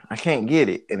put in. I can't get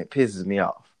it, and it pisses me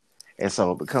off, and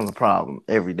so it becomes a problem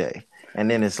every day. And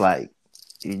then it's like,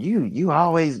 you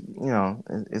always,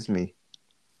 it's me.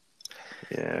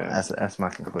 Yeah. That's my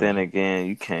But then conclusion. again,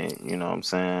 you can't, you know what I'm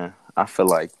saying? I feel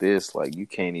like this, like you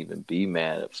can't even be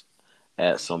mad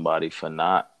at somebody for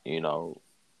not,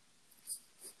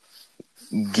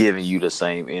 giving you the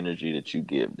same energy that you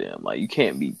give them. Like you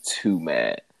can't be too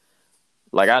mad.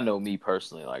 Like I know me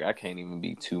personally, like I can't even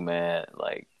be too mad.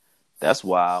 Like that's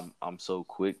why I'm so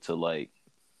quick to like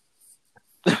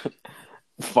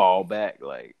fall back.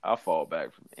 Like I fall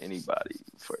back from anybody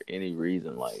for any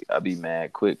reason. Like I be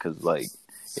mad quick because like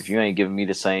if you ain't giving me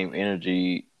the same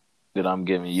energy that I'm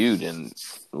giving you, then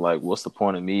like what's the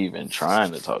point of me even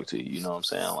trying to talk to you? You know what I'm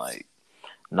saying? Like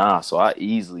nah. So I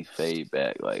easily fade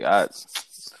back. Like I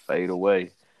fade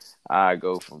away. I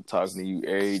go from talking to you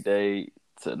every day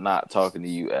to not talking to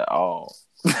you at all.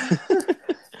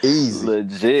 Easy.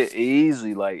 Legit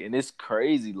easy. Like and it's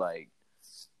crazy. Like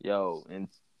yo in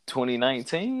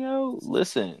 2019, yo,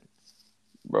 listen,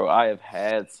 bro, I have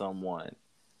had someone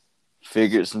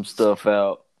figured some stuff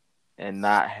out and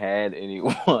not had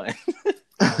anyone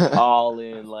all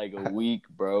in like a week,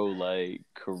 bro. Like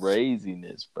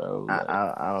craziness, bro. Like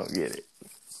I don't get it.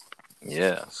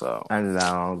 yeah, so I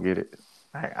don't get it.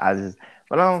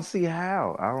 But I don't see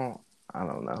how. I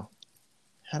don't know.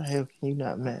 How the hell can you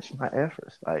not match my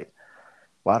efforts? Like,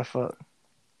 why the fuck?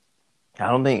 I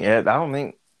don't know.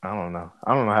 I don't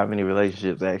know how many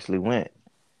relationships actually went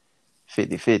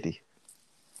 50-50.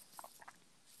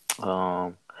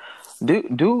 um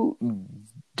do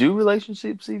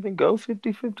relationships even go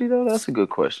 50-50 though? That's a good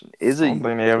question. I don't think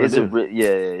they ever do.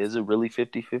 Is it really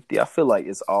 50-50? I feel like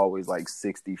it's always like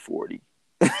 60-40.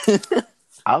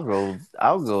 I'll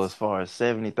go as far as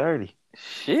 70-30.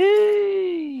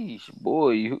 Sheesh,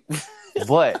 boy, you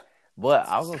But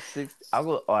I'll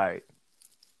go all right.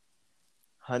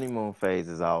 Honeymoon phase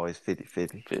is always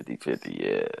 50-50. 50-50,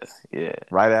 yeah. Yeah.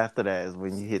 Right after that is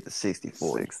when you hit the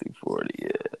 60-40. 60-40, yeah.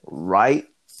 Right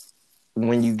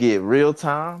when you get real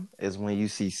time is when you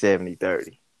see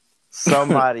 70-30.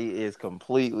 Somebody is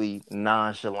completely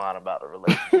nonchalant about the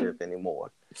relationship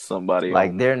anymore. Somebody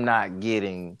Like on they're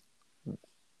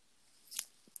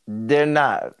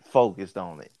not focused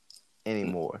on it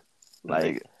anymore.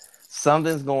 Like nigga.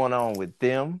 something's going on with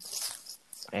them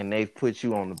and they've put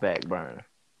you on the back burner.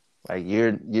 Like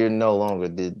you're no longer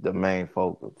the main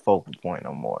focal point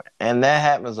no more. And that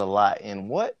happens a lot in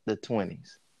the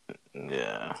 20s.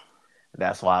 Yeah.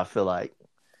 That's why I feel like,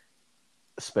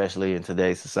 especially in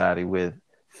today's society with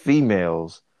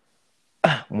females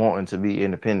wanting to be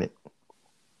independent,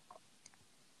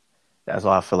 that's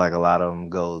why I feel like a lot of them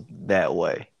go that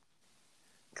way.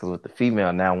 Because with the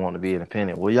female now wanting to be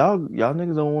independent, well, y'all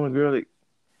niggas don't want a girl that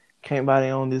can't buy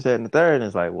their own this, that, and the third. And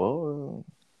it's like, well,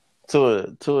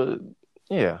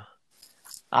 yeah.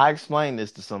 I explained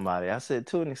this to somebody. I said,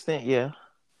 to an extent, yeah.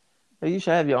 You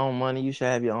should have your own money. You should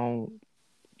have your own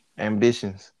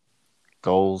ambitions,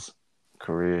 goals,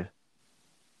 career.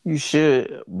 You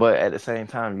should, but at the same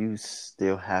time, you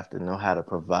still have to know how to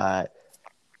provide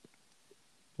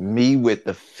me with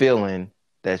the feeling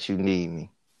that you need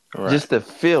me. Right. Just the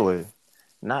feeling,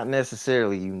 not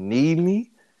necessarily you need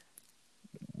me,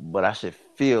 but I should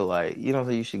feel like,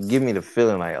 you should give me the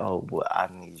feeling like, oh, boy, I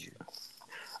need you.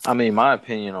 I mean, my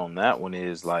opinion on that one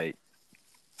is like,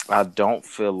 I don't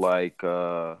feel like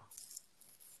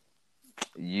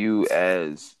you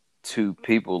as two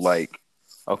people, like,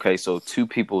 okay, so two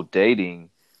people dating,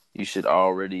 you should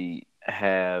already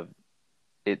have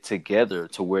it together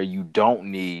to where you don't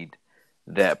need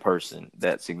that person,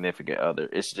 that significant other.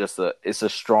 It's just it's a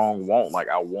strong want. Like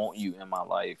I want you in my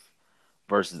life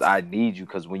versus I need you.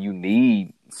 Because when you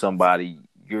need somebody,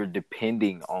 you're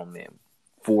depending on them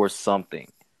for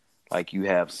something. Like you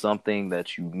have something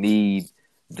that you need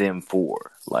them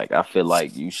for. Like I feel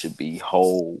like you should be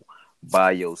whole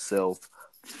by yourself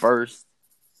first.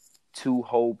 Two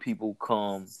whole people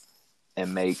come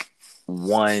and make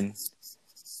one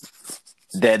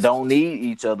that don't need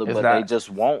each other, It's but they not. just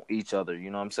want each other.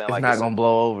 You know what I'm saying? It's Like not it's gonna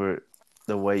blow over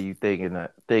the way you thinking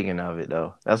of it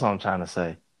though. That's what I'm trying to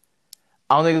say.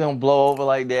 I don't think it's gonna blow over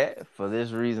like that for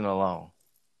this reason alone.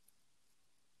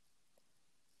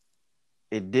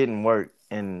 It didn't work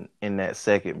in that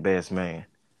second best man.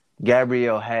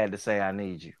 Gabrielle had to say, "I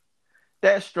need you."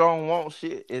 That strong want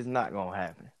shit is not gonna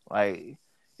happen. Like,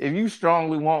 if you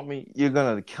strongly want me, you're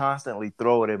gonna constantly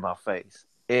throw it in my face.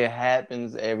 It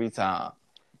happens every time.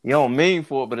 You don't mean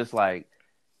for it, but it's like,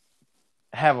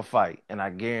 have a fight, and I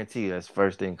guarantee you that's the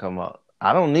first thing come up.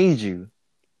 I don't need you.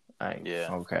 Like, yeah.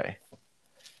 okay.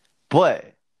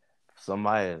 But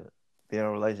somebody be in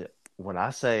a relationship, when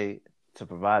I say to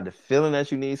provide the feeling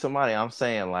that you need somebody, I'm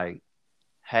saying like,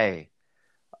 hey,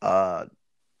 uh,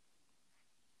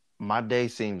 my day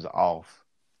seems off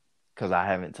because I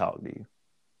haven't talked to you.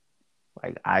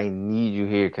 Like, I need you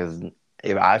here because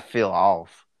if I feel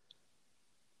off,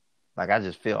 like I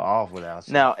just feel off without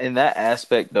you. Now, in that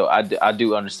aspect, though, I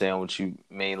do understand what you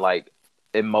mean. Like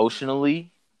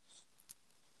emotionally,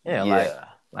 Yeah, yeah,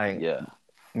 like yeah.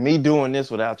 me doing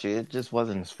this without you, it just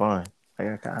wasn't as fun.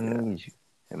 Like I Yeah. need you.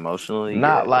 Emotionally,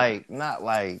 Not yeah. like, not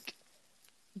like,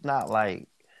 not like.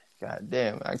 God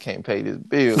damn, I can't pay this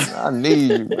bill. I need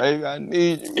you, baby. I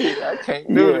need you here. I can't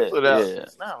do this Yeah, without you. yeah,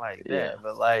 Not like yeah. that,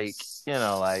 but like,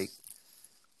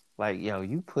 like, yo,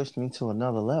 you pushed me to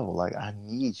another level. Like, I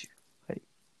need you. Like,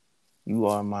 you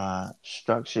are my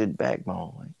structured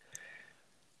backbone. Like,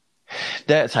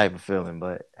 that type of feeling.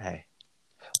 But hey,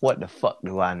 what the fuck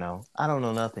do I know? I don't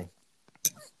know nothing.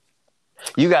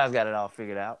 You guys got it all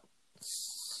figured out.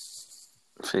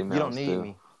 You don't Females need do.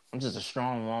 me. I'm just a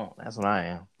strong want. That's what I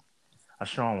am. A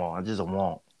strong want. I'm just a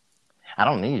want. I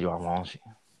don't need you. I want you.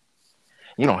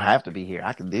 You don't have to be here.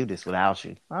 I can do this without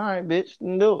you. All right, bitch.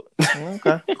 Then do it.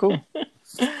 Okay, cool.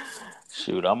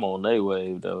 Shoot, I'm on their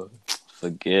wave though.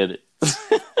 Forget it.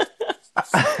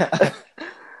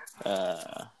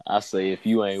 I say if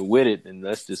you ain't with it, then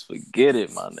let's just forget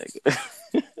it, my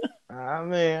nigga. I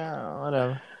mean,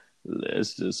 whatever.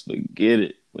 Let's just forget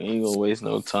it. We ain't gonna waste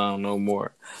no time no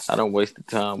more. I don't waste the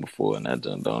time before, and that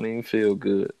don't even feel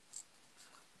good.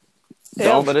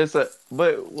 Yeah, Don't.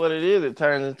 but what it is, it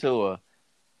turns into a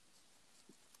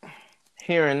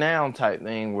here and now type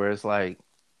thing where it's like,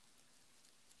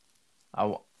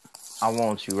 I, I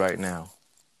want you right now.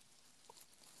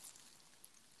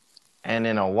 And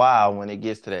in a while, when it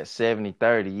gets to that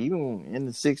 70-30, even in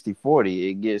the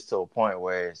 60-40, it gets to a point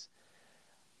where it's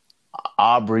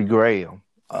Aubrey Graham.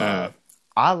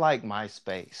 I like my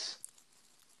space.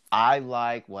 I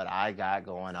like what I got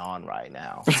going on right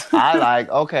now. I like,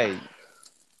 okay,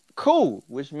 cool,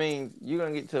 which means you're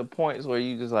going to get to points where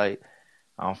you just like,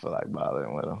 I don't feel like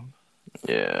bothering with them.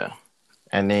 Yeah.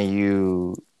 And then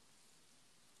you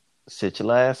sit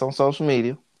your ass on social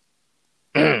media.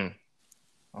 I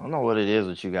don't know what it is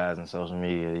with you guys in social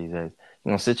media these days. You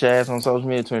gonna sit your ass on social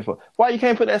media 24. Why you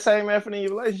can't put that same effort in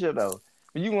your relationship though?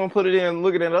 But you gonna put it in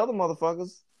looking at other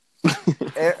motherfuckers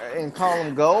and call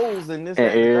them goals and this, And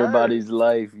that, and the third. everybody's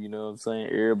life, you know what I'm saying?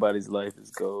 Everybody's life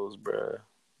is goals, bro.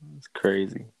 It's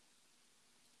crazy.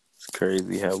 It's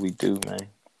crazy how we do, man.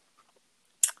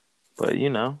 But you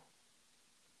know,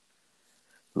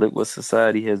 look what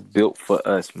society has built for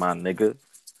us, my nigga.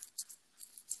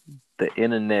 The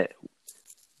internet,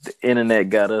 the internet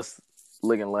got us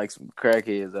looking like some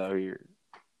crackheads out here.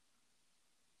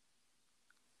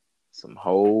 Some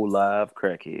whole live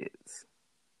crackheads.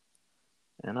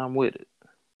 And I'm with it.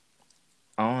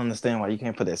 I don't understand why you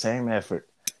can't put that same effort.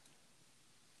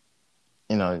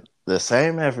 You know, the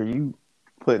same effort you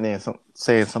putting in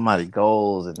saying somebody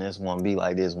goals and this one be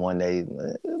like this one day.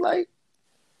 Like,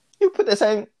 you put that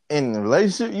same in the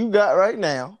relationship you got right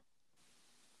now.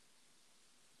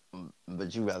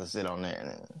 But you gotta sit on there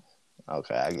and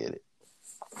okay, I get it.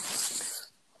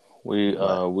 We've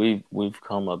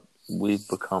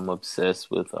become obsessed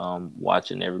with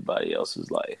watching everybody else's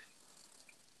life.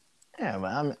 Yeah,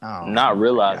 but I mean, Not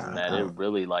realizing God, that it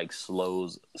really like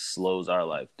slows our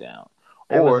life down.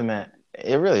 hey, listen, Or man,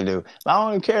 it really do. I don't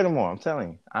even care no more. I'm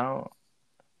telling you, I don't.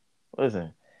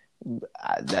 Listen,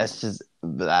 that's just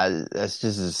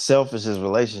as selfish as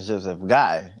relationships have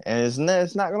gotten, and it's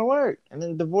not gonna work. And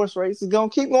then divorce rates is gonna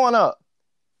keep going up.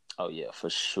 oh yeah,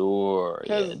 for sure.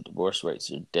 Yeah, Because divorce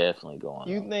rates are definitely going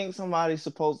you up. think somebody's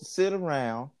supposed to sit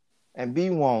around and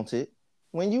be wanted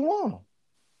when you want them.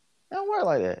 It don't work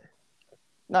like that.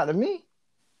 Not to me.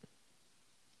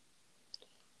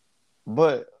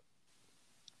 But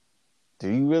do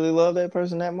you really love that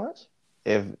person that much?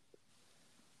 If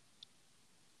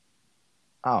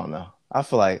I don't know. I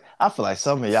feel like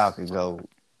some of y'all could go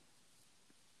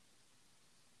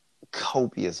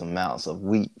copious amounts of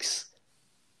weeks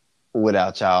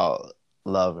without y'all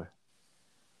lover,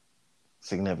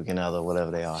 significant other, whatever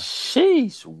they are.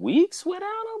 Sheesh, weeks without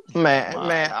him? Man,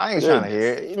 My I ain't trying to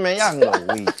hear goodness. it. Man, y'all can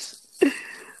go weeks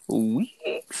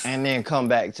Weeks? and then come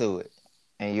back to it,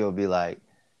 and you'll be like,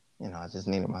 I just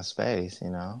needed my space.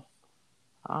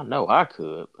 I know I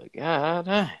could, but god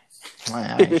dang. Man,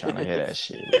 I ain't trying to hear that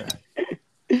shit,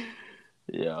 bro.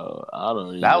 Yo, I don't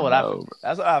even know.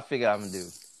 That's what I figure I'm gonna do.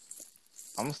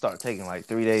 I'm gonna start taking like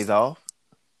 3 days off.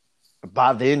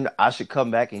 By then, I should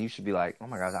come back and you should be like, "Oh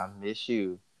my gosh, I miss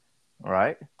you."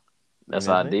 Right? That's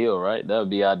You miss me? ideal, right? That would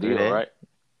be 3 ideal, days. right?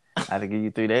 I had to give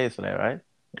you 3 days for that, right?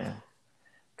 Yeah.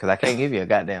 Because I can't give you a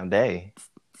goddamn day,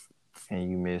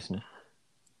 and you miss me.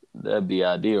 That'd be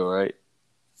ideal, right?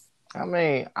 I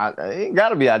mean, it ain't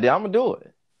gotta be ideal. I'm gonna do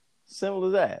it. Simple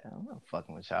as that. I'm not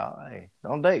fucking with y'all. Hey,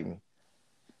 don't date me.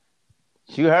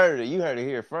 You heard it. You heard it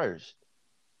here first.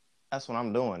 That's what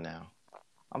I'm doing now.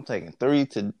 I'm taking 3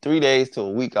 days to a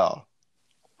week off.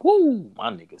 Woo! My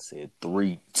nigga said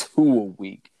 2 a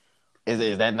week.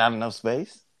 Is that not enough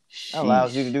space? Sheesh. That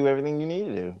allows you to do everything you need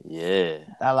to do. Yeah.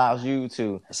 That allows you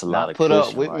to That's a lot not of put up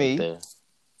cushion with right me there.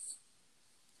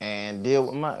 and deal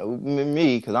with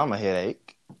me because I'm a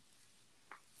headache.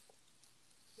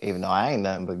 Even though I ain't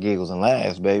nothing but giggles and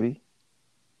laughs, baby.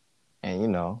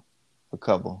 And a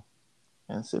couple.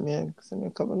 And send me a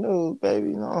couple news, baby.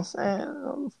 You know what I'm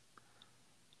saying?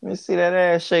 Let me see that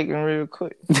ass shaking real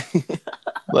quick.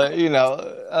 But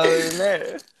other than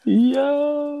that,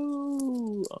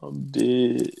 Yo, I'm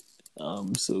dead.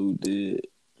 I'm so dead.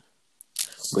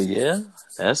 But yeah,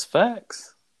 that's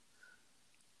facts.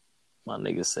 My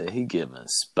nigga said he giving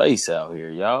space out here,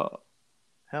 y'all.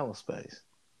 hell of space.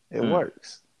 It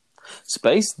works.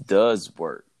 Space does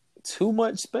work. Too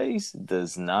much space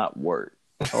does not work.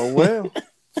 Oh well,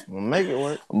 we'll make it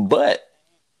work. But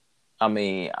I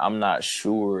mean, I'm not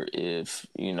sure if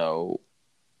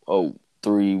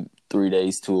three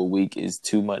days to a week is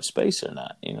too much space or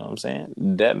not. You know what I'm saying?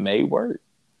 That may work,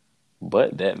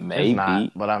 but that may It's not.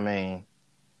 be. But I mean,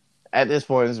 at this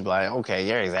point, it's like, okay,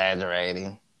 you're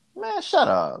exaggerating. Man, shut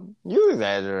up. You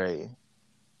exaggerating.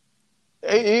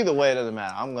 Either way, it doesn't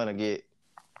matter. I'm gonna get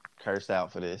cursed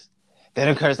out for this. They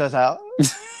done cursed us out.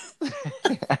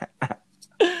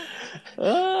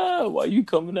 Why you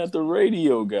coming at the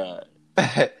radio guy?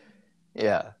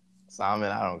 Yeah. So I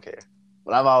don't care.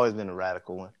 But I've always been a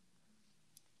radical one.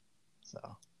 So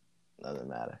doesn't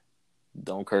matter.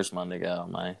 Don't curse my nigga out,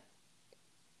 man.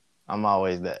 I'm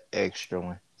always the extra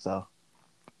one. So,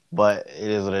 but it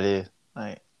is what it is.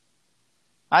 Like,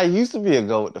 I used to be a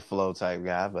go with the flow type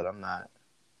guy, but I'm not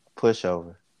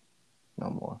pushover no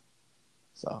more.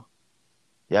 So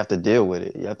you have to deal with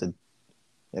it. You have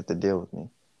to deal with me.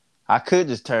 I could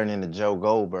just turn into Joe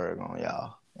Goldberg on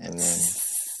y'all, and then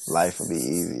life would be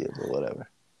easier, but whatever.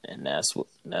 And that's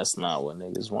not what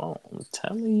niggas want. I'm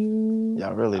telling you.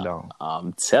 Y'all really don't.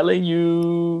 I'm telling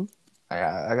you.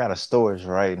 I got a storage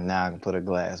right now. I can put a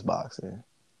glass box in.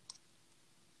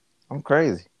 I'm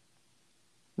crazy.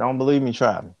 Don't believe me?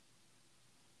 Try me.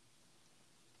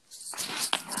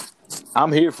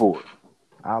 I'm here for it.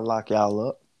 I'll lock y'all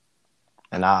up,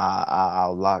 and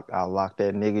I'll lock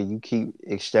that nigga you keep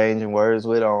exchanging words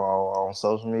with on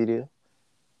social media.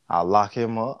 I'll lock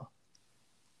him up.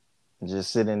 And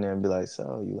just sit in there and be like,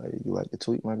 so you like to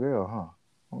tweet my girl,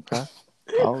 huh? Okay,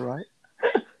 all right.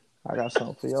 I got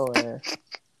something for your ass.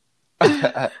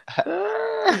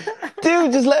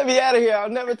 Dude, just let me out of here. I'll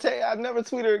never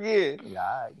tweet her again. Yeah,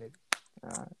 all right, nigga. All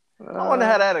right. I wonder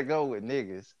how that'll go with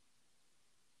niggas.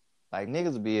 Like,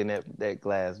 niggas would be in that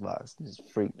glass box, just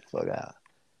freak the fuck out.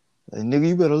 Like, nigga,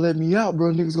 you better let me out,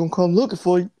 bro. Niggas gonna come looking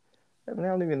for you. I mean, I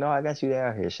don't even know I got you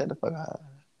down here. Shut the fuck up.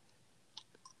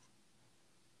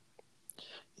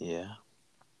 Yeah.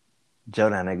 Joe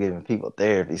down there giving people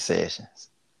therapy sessions.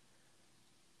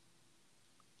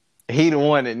 He the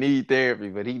one that need therapy,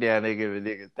 but he down there giving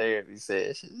niggas therapy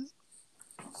sessions.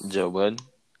 Joe Budden?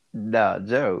 Nah,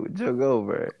 Joe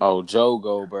Goldberg. Oh, Joe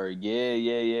Goldberg. Yeah.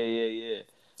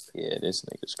 Yeah, this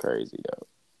nigga's crazy, though.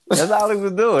 That's all he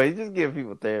was doing. He just giving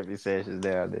people therapy sessions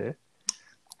down there.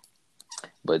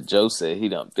 But Joe said he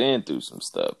done been through some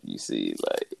stuff, you see,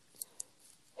 like,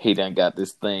 he done got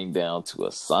this thing down to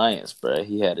a science, bruh.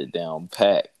 He had it down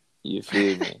pat. You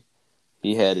feel me?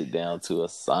 He had it down to a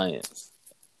science.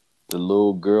 The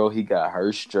little girl, he got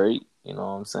her straight. You know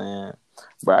what I'm saying?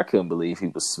 Bro, I couldn't believe he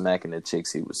was smacking the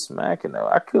chicks he was smacking, though.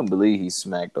 I couldn't believe he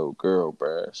smacked old girl,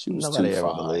 bruh. She was Nobody too ever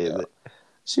fine. believes Yo. it.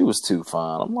 She was too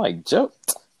fine. I'm like, Joe,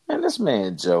 And this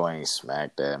man Joe ain't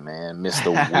smacked that, man.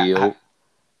 Mr. Will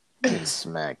ain't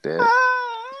smacked that.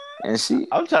 And she,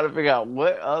 I'm trying to figure out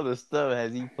what other stuff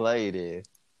has he played in.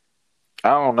 I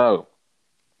don't know.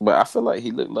 But I feel like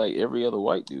he looked like every other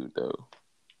white dude, though.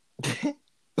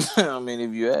 I mean,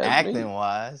 if you ask Acting me.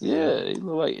 wise. Yeah, he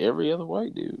looked like every other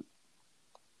white dude.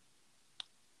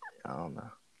 I don't know.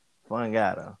 Fun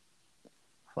guy, though.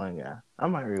 Fun guy. I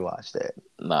might rewatch that.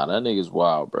 Nah, that nigga's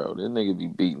wild, bro. This nigga be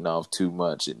beating off too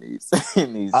much in these Oh,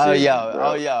 segments, yo. bro.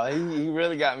 Oh, yo. He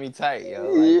really got me tight, yo.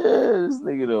 Like, Yeah, this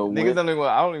nigga done niggas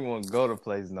went. I don't even want to go to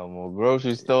places no more.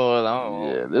 Grocery stores, I don't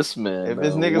know. Yeah, this man If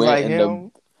it's niggas went like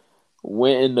him.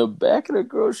 went in the back of the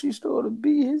grocery store to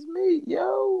beat his meat,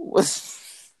 yo.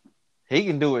 He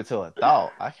can do it to a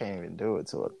thought. I can't even do it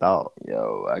to a thought.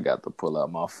 Yo, I got to pull out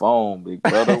my phone, big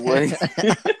brother. Wait.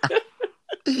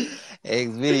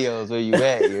 X videos where you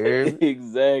at, you heard me?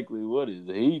 Exactly. What is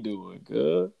he doing,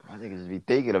 cuz? I think just be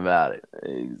thinking about it.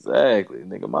 Exactly.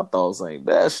 Nigga, my thoughts ain't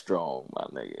that strong, my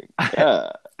nigga.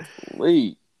 God,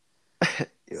 Lee.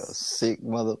 You're a sick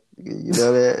mother. You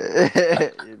know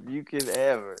that? If you can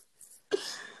ever.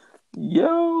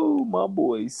 Yo, my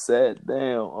boy sat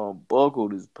down,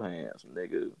 unbuckled his pants,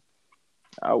 nigga.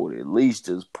 I would at least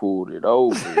just pulled it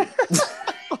over.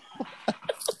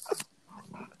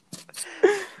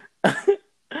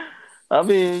 I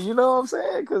mean, you know what I'm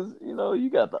saying? Because, you know, you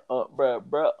got the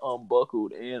bruh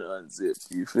unbuckled and unzipped.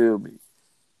 You feel me?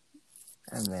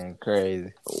 That man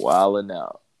crazy. Wilding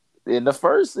out. In the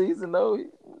first season, though,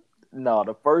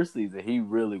 the first season, he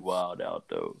really wilded out,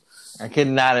 though. I could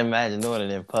not imagine doing it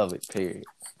in public, period.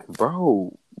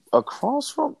 Bro, across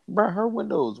from, bro, her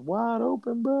window is wide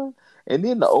open, bro. And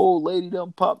then the old lady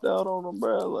done popped out on him,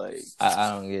 bro. Like, I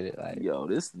don't get it. Like, yo,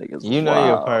 this nigga's you know wild.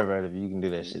 you're a pervert if you can do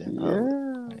that shit in public.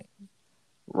 Yeah. Like,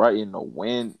 right in the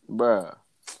wind, bro.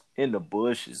 In the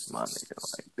bushes, my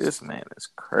nigga. Like, this man is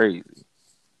crazy.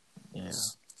 yeah,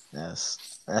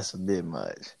 that's a bit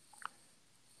much.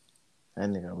 That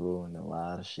nigga ruined a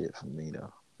lot of shit for me,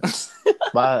 though.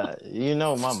 But you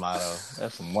know my motto.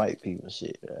 That's some white people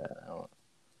shit. I don't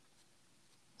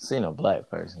see no black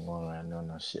person going around doing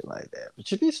no shit like that.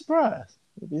 But you'd be surprised.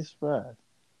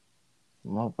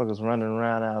 Motherfuckers running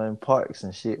around out in parks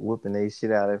and shit, whooping they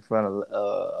shit out in front of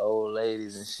old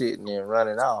ladies and shit, and then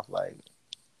running off. Like,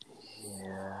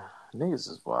 yeah, niggas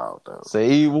is wild though. It's an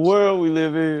evil world we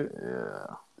live in.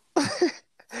 Yeah.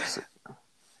 It's a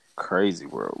crazy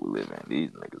world we live in. These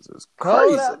niggas is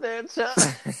crazy. Cold out there, Chuck.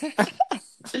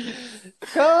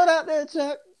 Cold out there,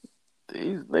 Chuck.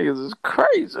 These niggas is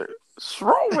crazy. What's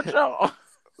wrong with y'all?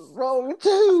 What's wrong with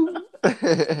you?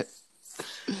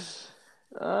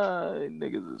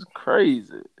 Niggas is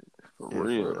crazy. For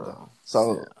real though.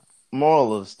 So,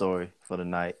 moral of the story for the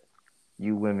night.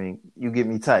 You women, you get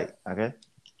me tight, okay?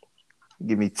 You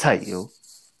get me tight, yo.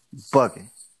 Bucking.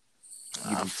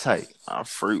 Get me tight. I'm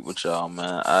freak with y'all,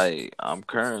 man. I'm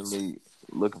currently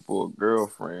looking for a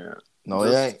girlfriend. No,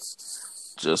 it ain't.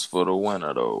 Just for the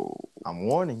winter, though. I'm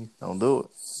warning you. Don't do it.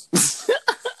 This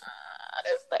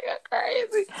nigga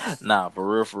crazy. Nah,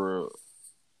 for real.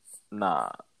 Nah,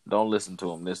 don't listen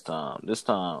to him this time. This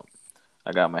time,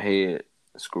 I got my head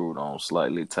screwed on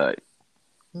slightly tight.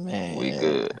 Man.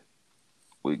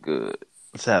 We good.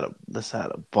 Let's have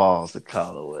the balls to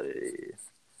call it what it is.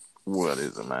 What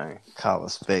is it, man? Call a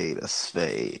spade a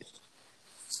spade.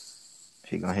 If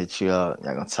he gonna hit you up,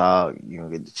 y'all gonna talk, you gonna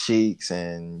get the cheeks,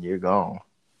 and you're gone.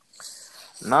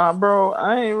 Nah, bro,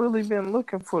 I ain't really been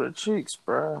looking for the cheeks,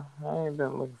 bro. I ain't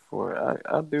been looking for it.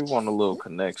 I do want a little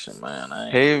connection, man.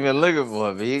 He ain't been looking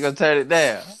for it, but he gonna turn it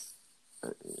down.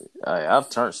 I've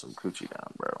turned some coochie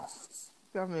down, bro.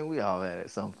 I mean, we all had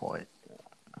at some point.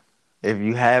 If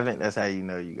you haven't, that's how you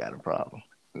know you got a problem.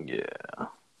 Yeah.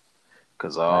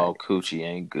 Because all coochie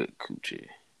ain't good coochie.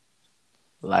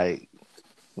 Like,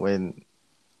 when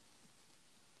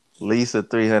Lisa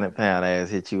 300-pound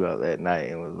ass hit you up that night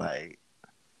and was like,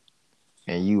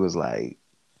 and you was like,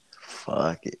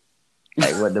 fuck it.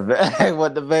 Like what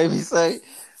the baby say?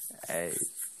 Hey,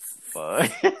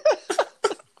 fuck.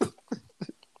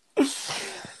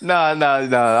 No. I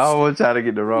don't want y'all to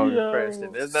get the wrong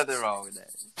impression. There's nothing wrong with that.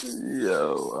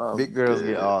 Yo, big girls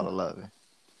get all the loving.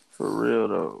 For real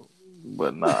though.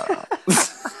 But nah.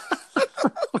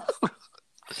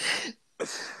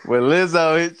 When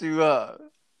Lizzo hit you up,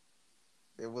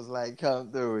 it was like,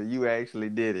 come through and you actually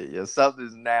did it. Yeah,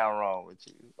 something's now wrong with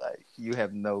you. Like, you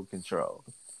have no control.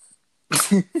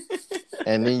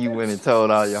 And then you went and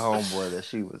told all your homeboy that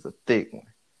she was a thick one.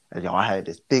 And yo, I had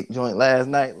this thick joint last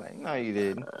night. Like, no, you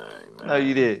didn't. No,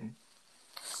 you didn't.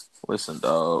 Listen,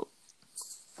 dog.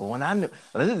 But when I knew,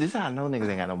 this is how I know niggas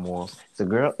ain't got no morals.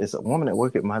 It's a woman that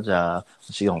work at my job.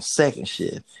 She on second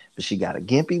shift, but she got a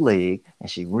gimpy leg and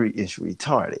she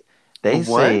retarded. They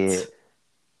What?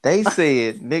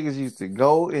 said niggas used to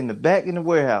go in the back in the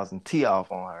warehouse and tee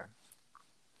off on her.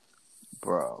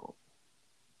 Bro.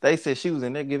 They said she was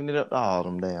in there giving it up to all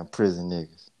them damn prison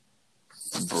niggas.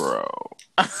 Bro.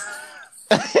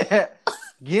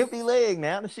 Gimpy leg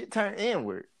now, the shit turned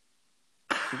inward.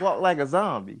 She walked like a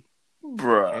zombie.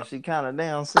 Bro. And she kind of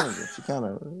down syndrome. She kind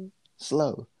of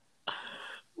slow.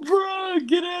 Bro,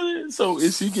 get at it. So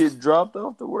is she getting dropped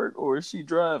off to work or is she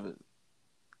driving?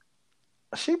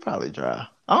 She probably drive.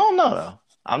 I don't know though.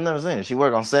 I've never seen her. She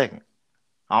work on second.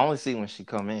 I only see when she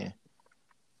come in.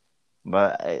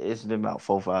 But it's been about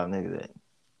 4 or 5 niggas that.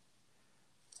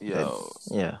 Yo.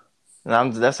 Yeah.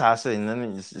 And that's how I say.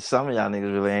 Some of y'all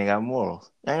niggas really ain't got morals.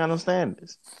 Y'all ain't got no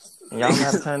standards. And y'all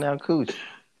got to turn down coochie.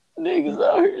 Niggas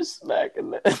out here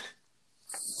smacking that.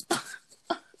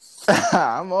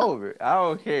 I'm over it. I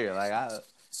don't care. Like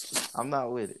I'm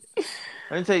not with it.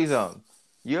 Let me tell you something.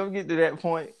 You ever get to that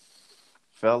point,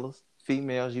 fellas,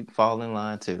 females, you can fall in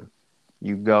line too.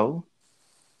 You go,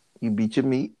 you beat your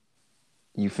meat,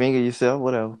 you finger yourself,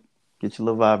 whatever. Get your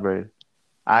little vibrator.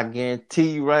 I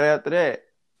guarantee you right after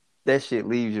that shit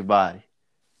leaves your body.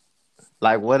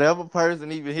 Like whatever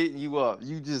person even hitting you up,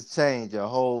 you just change your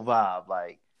whole vibe.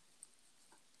 Like,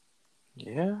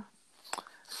 yeah.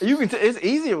 You can. It's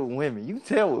easier with women. You can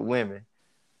tell with women.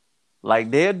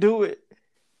 Like they'll do it,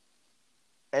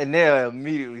 and they'll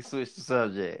immediately switch the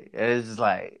subject, and it's just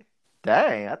like,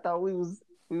 dang, I thought we was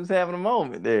having a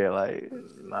moment there. Like,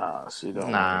 nah, she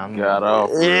don't. Nah, got off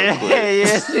real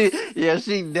quick.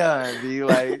 She done. Be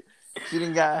like, she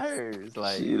done got hers.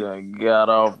 Like, she done got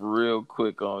off real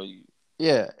quick on you.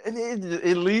 Yeah, and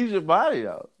it leaves your body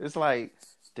though. It's like,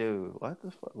 dude, what the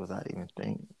fuck was I even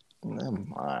thinking? Never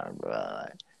mind, bro.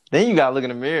 Like, then you gotta look in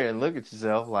the mirror and look at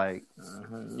yourself like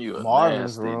you a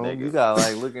Marvin's nasty room. nigga. You gotta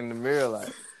like look in the mirror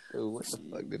like, dude, what the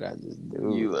fuck did I just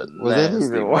do? You a was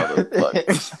nasty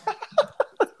motherfucker.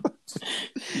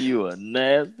 You a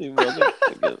nasty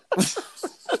motherfucker.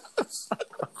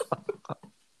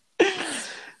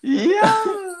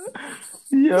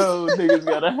 Yo, niggas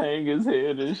gotta hang his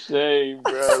head in shame,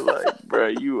 bro. Like, bro,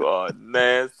 you are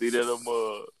nasty than a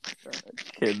mug. I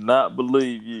cannot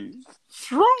believe you.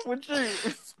 What's wrong with you?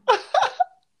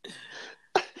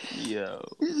 Yo.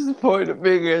 You just point a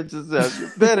finger at yourself.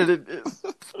 You're better than this.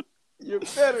 You're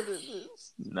better than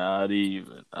this. Not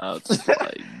even. I was just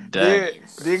like, dang.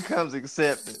 Then comes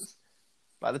acceptance.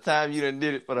 By the time you done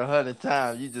did it for the 100th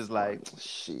time, you just like,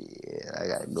 shit, I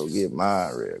gotta go get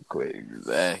mine real quick.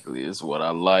 Exactly. It's what I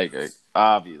like.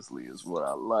 Obviously, it's what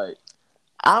I like.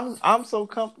 I'm so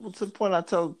comfortable to the point I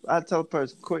tell a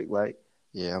person quick, like,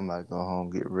 yeah, I'm about to go home,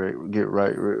 get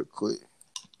right real quick.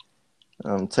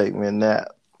 Take me a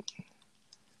nap.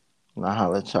 And I'll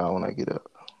holler at y'all when I get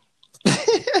up.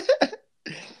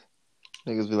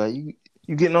 Niggas be like, you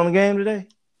getting on the game today?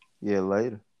 Yeah,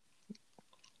 later.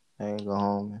 I ain't go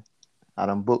home, man. I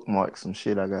done bookmarked some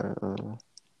shit I gotta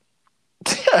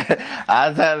I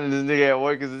was telling this nigga at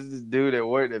work, cause it's this dude at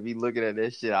work that be looking at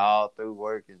that shit all through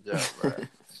work and job, bro.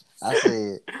 I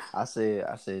said,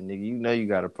 nigga, you know you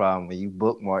got a problem when you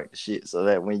bookmark the shit so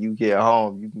that when you get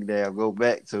home, you can damn go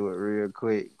back to it real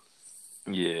quick.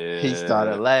 Yeah. He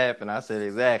started laughing. I said,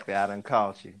 exactly, I done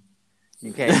caught you.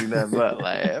 You can't do nothing but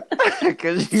laugh.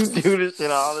 Cause you do this shit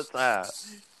all the time.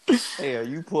 Hell,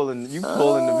 you pulling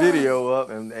the video up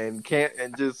and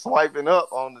just swiping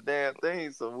up on the damn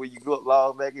thing. So when you go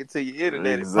log back into your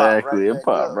internet, exactly, it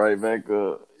pop right back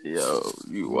up. Yo,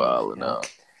 you wilding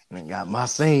out. I got my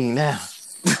scene now.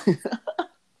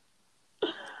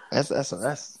 That's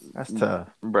tough,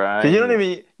 Brian. Cause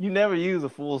you never use a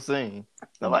full scene.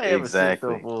 Nobody ever sits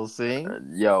through a full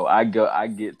scene. Yo, I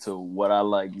get to what I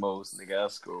like most, nigga. I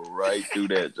scroll right through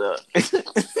that job.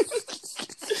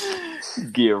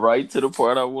 Get right to the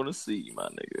part I want to see, my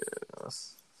nigga.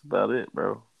 That's about it,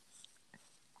 bro.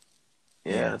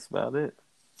 Yeah, that's about it.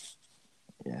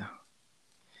 Yeah,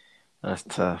 that's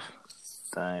tough.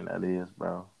 Dang, that is,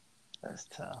 bro. That's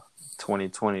tough.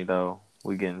 2020 though,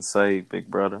 we getting saved, big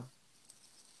brother.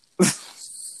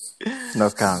 No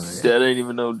comment. That ain't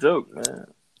even no joke, man.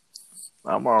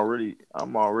 I'm already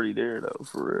there though,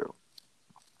 for real.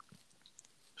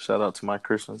 Shout out to my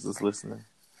Christians that's listening.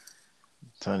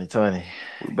 2020.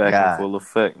 We back in full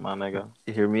effect, my nigga.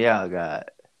 Hear me out, God.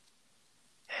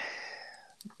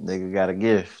 Nigga got a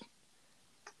gift.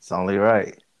 It's only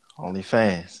right. Only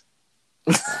fans.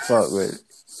 Fuck with it.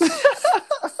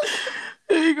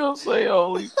 He gonna say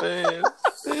only fans.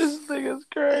 This nigga's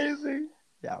crazy.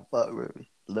 Y'all fuck with me.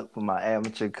 look for my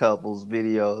amateur couples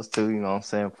videos too. You know what I'm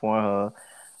saying? Pornhub.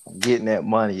 I'm getting that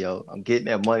money, yo. I'm getting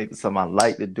that money for something I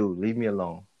like to do. Leave me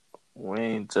alone. We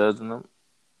ain't judging them.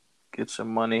 Get your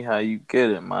money how you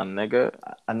get it, my nigga.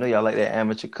 I know y'all like that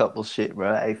amateur couple shit,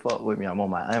 bro. Hey, fuck with me. I'm on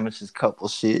my amateur couple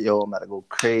shit, yo. I'm about to go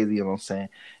crazy. You know what I'm saying?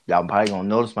 Y'all probably gonna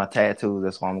notice my tattoos.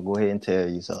 That's why I'm gonna go ahead and tell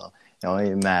you. So it don't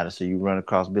even matter. So you run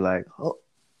across, and be like, oh,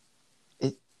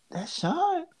 that's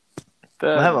Sean.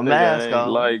 That I'm gonna have a nigga mask ain't on.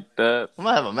 like that. I'm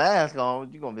gonna have a mask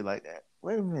on. You gonna be like that?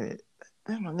 Wait a minute.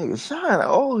 That's my nigga Sean.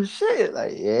 Oh shit!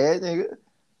 Like yeah, nigga.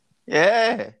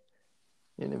 Yeah.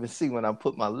 You didn't even see when I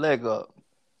put my leg up.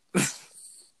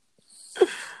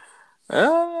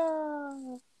 Ah.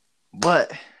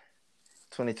 But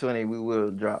 2020, we will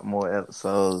drop more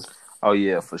episodes. Oh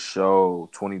yeah, for sure.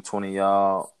 2020,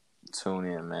 y'all tune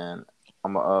in, man.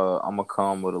 I'm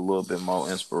come with a little bit more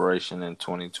inspiration in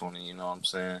 2020. You know what I'm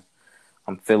saying?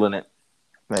 I'm feeling it.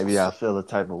 Maybe I feel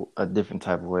a different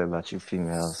type of way about you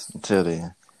females. Until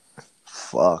then,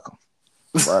 fuck 'em.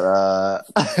 But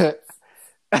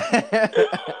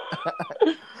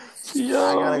Yo,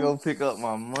 I gotta go pick up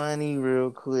my money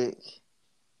real quick.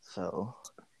 So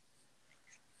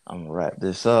I'm gonna wrap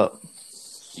this up.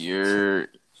 you're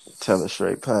Tell a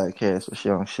Straight podcast with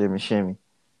Young Shimmy Shimmy.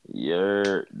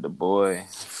 you're the boy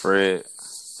Fred,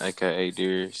 aka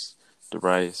Darius, the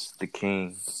Rice, the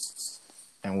King.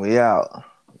 And we out.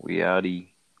 We outie.